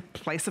wear this in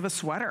place of a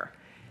sweater.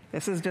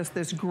 This is just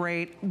this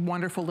great,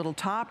 wonderful little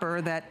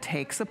topper that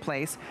takes the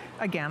place,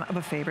 again, of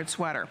a favorite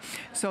sweater.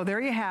 So there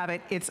you have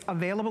it. It's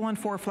available in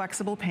 4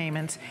 flexible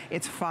payments.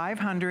 It's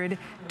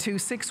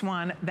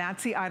 $500-261.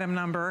 That's the item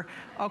number.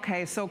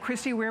 Okay, so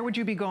Christy, where would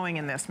you be going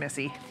in this,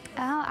 Missy?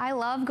 Oh, I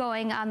love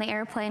going on the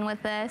airplane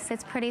with this.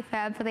 It's pretty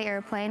fab for the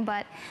airplane,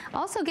 but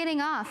also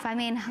getting off. I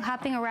mean,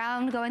 hopping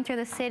around, going through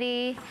the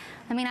city.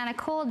 I mean, on a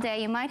cold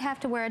day, you might have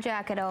to wear a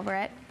jacket over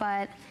it,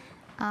 but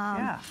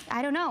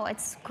I don't know.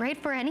 It's great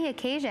for any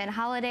occasion.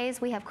 Holidays,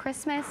 we have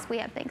Christmas, we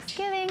have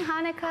Thanksgiving,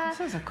 Hanukkah.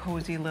 This is a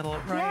cozy little,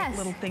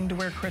 little thing to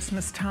wear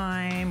Christmas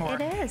time. Or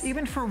it is.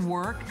 Even for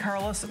work.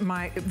 Carlos,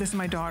 this is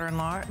my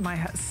daughter-in-law.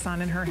 My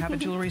son and her have a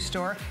jewelry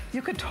store.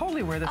 You could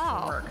totally wear this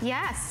for work.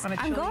 Yes,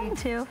 I'm going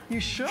to. You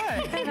should.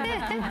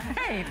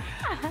 Right.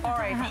 All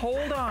right,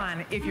 hold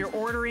on. If you're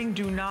ordering,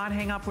 do not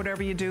hang up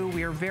whatever you do.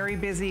 We are very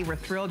busy. We're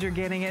thrilled you're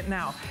getting it.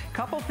 Now, a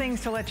couple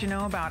things to let you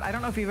know about. I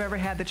don't know if you've ever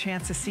had the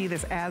chance to see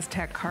this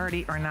Aztec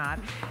cardi or not.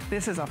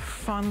 This is a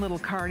fun little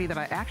cardi that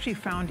I actually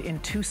found in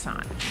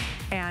Tucson.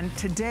 And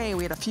today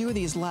we had a few of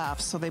these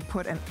left, so they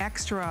put an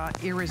extra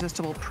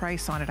irresistible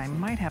price on it. I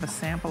might have a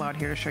sample out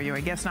here to show you,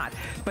 I guess not.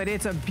 But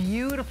it's a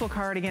beautiful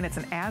cardigan. It's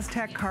an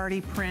Aztec cardi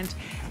print,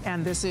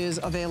 and this is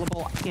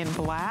available in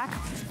black,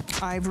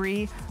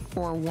 ivory,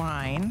 or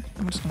wine.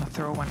 I'm just gonna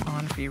throw one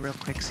on for you real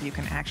quick so you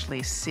can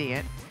actually see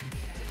it.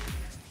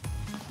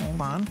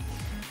 Hold on.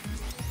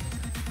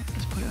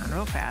 Just put it on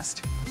real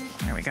fast.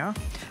 There we go.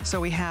 So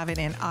we have it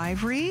in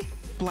ivory,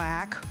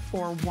 black,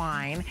 or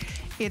wine.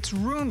 It's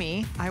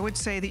roomy. I would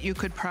say that you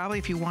could probably,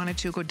 if you wanted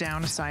to, go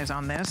down a size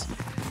on this.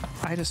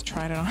 I just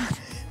tried it on.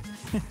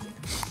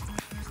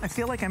 I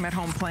feel like I'm at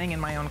home playing in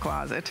my own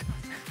closet,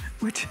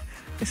 which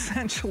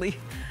essentially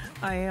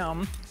I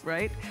am,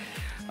 right?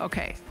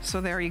 Okay,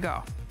 so there you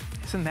go.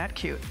 Isn't that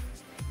cute?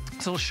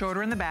 It's a little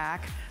shorter in the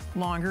back,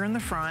 longer in the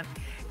front,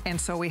 and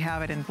so we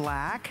have it in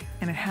black,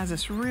 and it has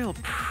this real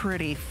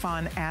pretty,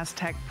 fun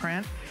Aztec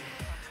print.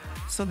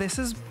 So this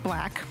is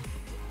black,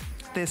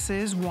 this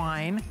is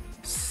wine,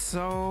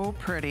 so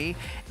pretty.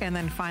 And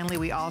then finally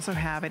we also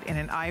have it in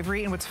an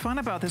ivory. And what's fun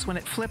about this, when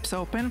it flips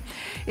open,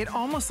 it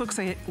almost looks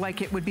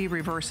like it would be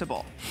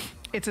reversible.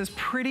 It's as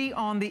pretty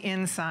on the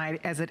inside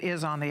as it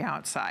is on the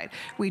outside.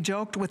 We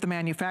joked with the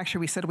manufacturer,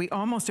 we said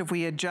if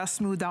we had just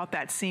smoothed out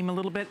that seam a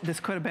little bit, this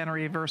could have been a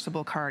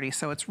reversible cardi.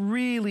 So it's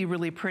really,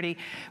 really pretty.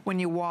 When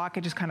you walk,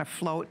 it just kind of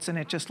floats and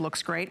it just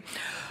looks great.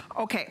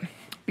 Okay.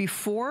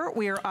 Before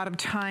we are out of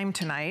time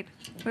tonight,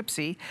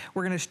 whoopsie,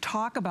 we're gonna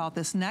talk about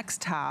this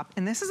next top.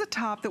 And this is a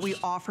top that we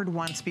offered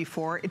once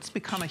before. It's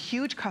become a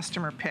huge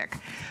customer pick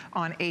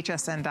on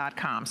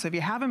hsn.com. So if you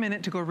have a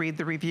minute to go read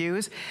the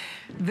reviews,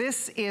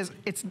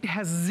 it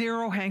has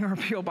zero hanger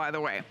appeal, by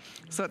the way.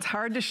 So it's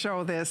hard to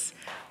show this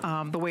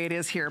the way it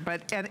is here.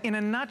 But in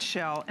a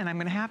nutshell, and I'm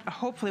gonna have,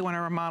 hopefully one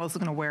of our models is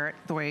gonna wear it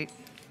the way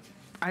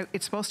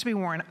it's supposed to be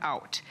worn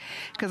out,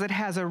 because it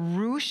has a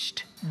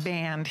ruched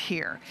band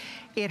here.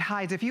 It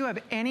hides, if you have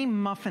any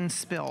muffin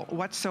spill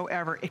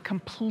whatsoever, it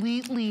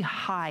completely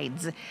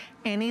hides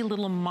any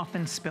little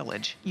muffin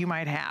spillage you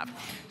might have.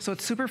 So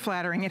it's super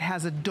flattering. It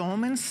has a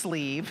dolman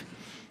sleeve,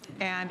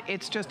 and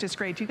it's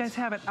great. Do you guys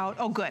have it out?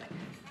 Oh, good.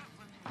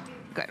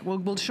 Good,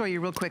 we'll show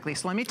you real quickly.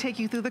 So let me take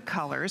you through the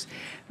colors.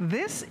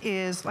 This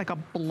is like a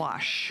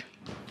blush.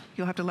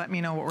 You'll have to let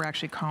me know what we're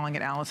actually calling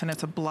it, Allison.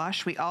 It's a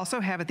blush. We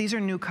also have it, these are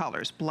new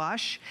colors.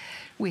 Blush,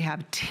 we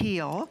have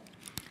teal,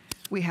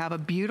 we have a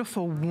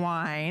beautiful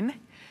wine.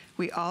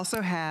 We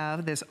also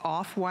have this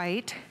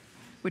off-white,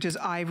 which is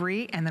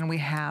ivory, and then we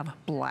have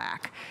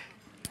black.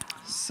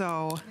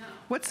 So,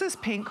 what's this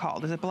pink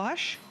called? Is it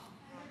blush?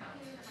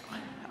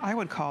 I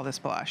would call this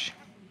blush.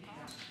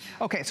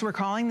 Okay, so we're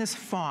calling this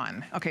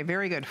fawn. Okay,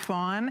 very good.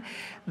 Fawn,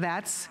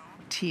 that's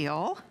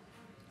teal.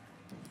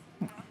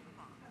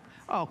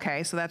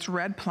 Okay, so that's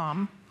red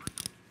plum,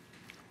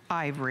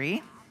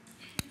 ivory,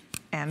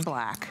 and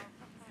black.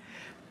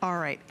 All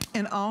right,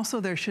 and also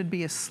there should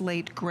be a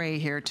slate gray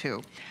here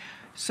too.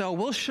 So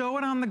we'll show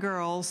it on the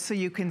girls so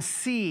you can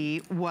see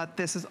what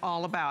this is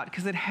all about,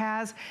 because it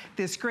has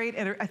this great,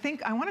 I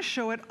think I want to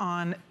show it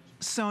on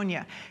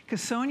Sonia, because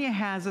Sonia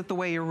has it the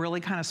way you're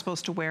really kind of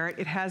supposed to wear it.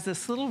 It has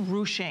this little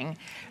ruching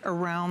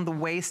around the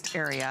waist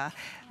area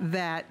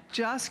that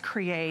just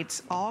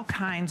creates all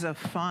kinds of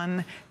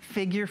fun,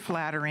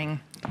 figure-flattering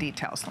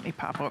details. Let me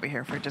pop over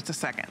here for just a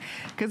second,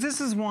 because this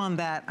is one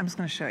that I'm just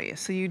going to show you.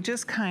 So you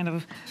just kind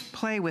of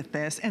play with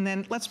this, and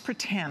then let's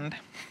pretend,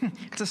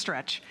 it's a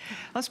stretch.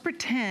 Let's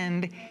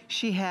pretend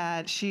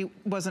she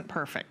wasn't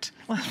perfect.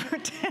 Let's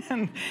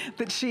pretend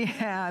that she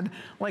had,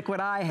 like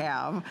what I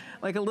have,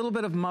 like a little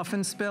bit of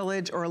muffin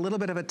spillage or a little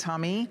bit of a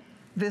tummy.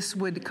 This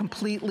would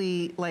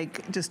completely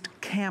just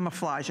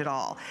camouflage it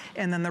all.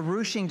 And then the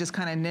ruching just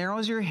kind of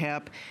narrows your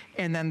hip,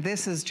 and then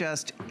this is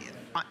just,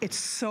 it's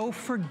so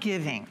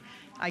forgiving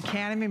I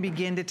can't even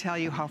begin to tell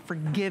you how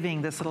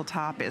forgiving this little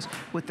top is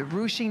with the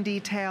ruching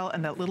detail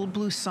and that little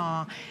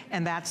blouson,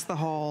 and that's the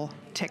whole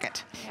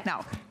ticket.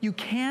 Now, you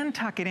can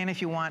tuck it in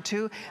if you want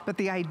to, but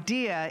the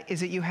idea is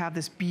that you have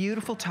this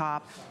beautiful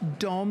top,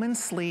 dome and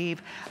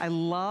sleeve. I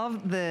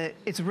love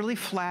it's really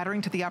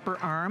flattering to the upper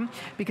arm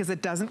because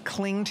it doesn't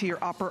cling to your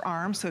upper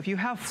arm. So if you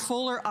have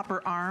fuller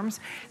upper arms,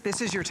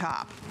 this is your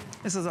top.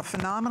 This is a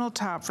phenomenal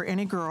top for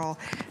any girl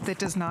that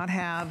does not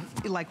have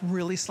like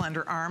really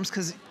slender arms,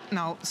 because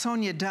now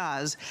Sonia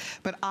does,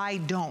 but I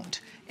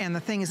don't. And the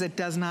thing is, it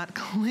does not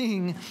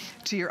cling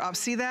to your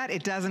see that?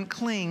 It doesn't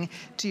cling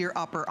to your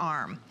upper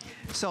arm.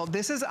 So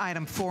this is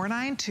item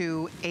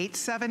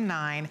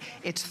 492879.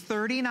 It's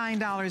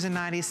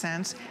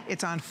 $39.90.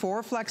 It's on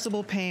 4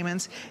 flexible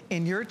payments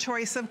in your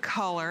choice of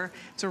color.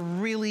 It's a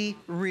really,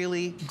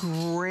 really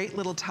great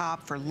little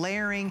top for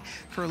layering,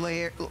 for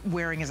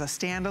wearing as a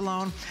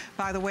standalone.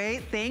 By the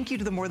way, thank you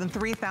to the more than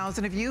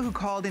 3,000 of you who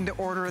called in to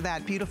order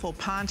that beautiful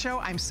poncho.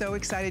 I'm so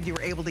excited you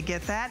were able to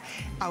get that.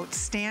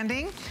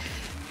 Outstanding.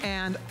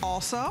 And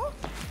also,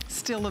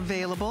 still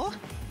available.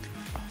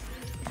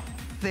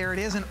 There it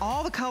is in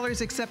all the colors,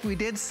 except we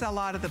did sell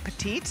out of the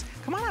petites.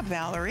 Come on up,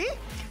 Valerie.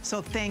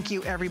 So thank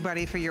you,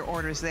 everybody, for your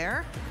orders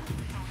there.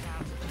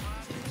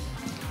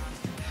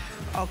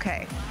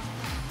 Okay.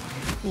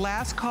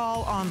 Last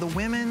call on the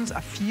women's. A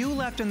few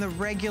left in the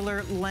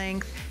regular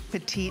length.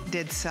 Petite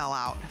did sell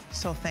out.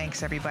 So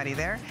thanks, everybody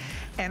there.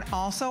 And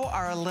also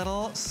our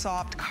little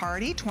soft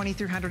cardi,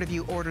 2,300 of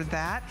you ordered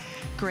that.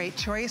 Great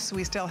choice.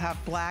 We still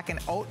have black and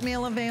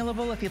oatmeal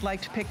available if you'd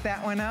like to pick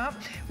that one up.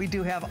 We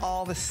do have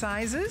all the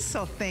sizes,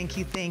 so thank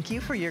you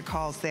for your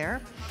calls there.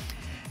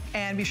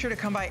 And be sure to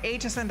come by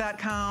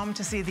hsn.com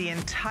to see the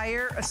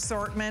entire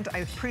assortment. I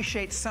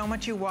appreciate so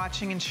much you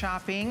watching and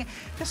shopping.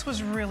 This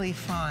was really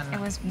fun. It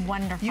was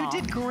wonderful. You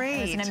did great.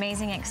 It was an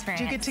amazing experience.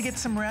 Did you get to get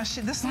some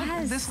rest? This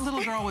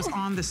little girl was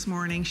on this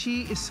morning.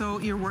 She is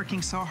you're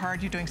working so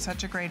hard. You're doing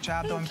such a great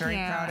job, though. I'm very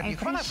proud of you.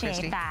 Come on up,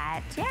 Christy.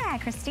 That. Yeah,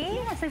 Christy.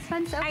 Yes, it's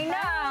fun so far. I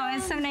know.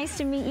 It's so nice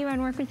to meet you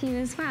and work with you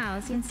as well.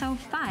 It's been so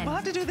fun. We'll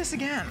have to do this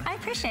again. I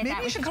appreciate that.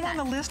 Maybe you should come on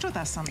the list with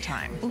us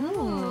sometime.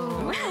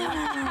 Ooh.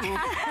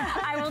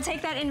 I will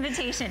take that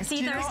invitation.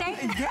 See you Thursday?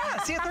 Yeah,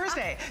 see you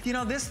Thursday. You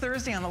know, this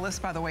Thursday on the list,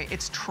 by the way,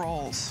 it's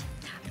Trolls.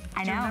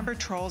 I know. Do you remember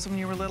Trolls when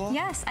you were little?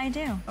 Yes, I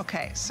do.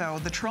 Okay, so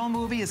the Troll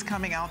movie is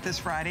coming out this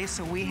Friday,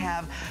 so we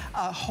have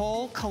a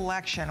whole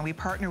collection. We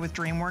partner with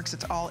DreamWorks.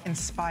 It's all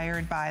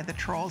inspired by the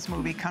Trolls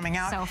movie coming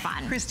out. So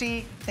fun.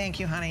 Christy, thank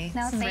you, honey.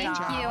 No, thank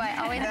you. I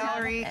always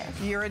Valerie,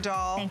 you're a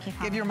doll. Thank you,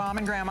 Colleen. Give your mom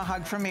and grandma a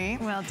hug from me.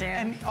 Will do.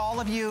 And all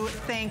of you,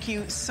 thank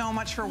you so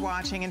much for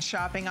watching and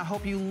shopping. I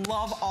hope you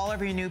love all of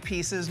your new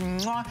pieces.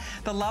 Mwah.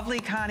 The lovely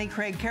Connie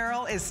Craig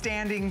Carroll is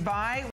standing by.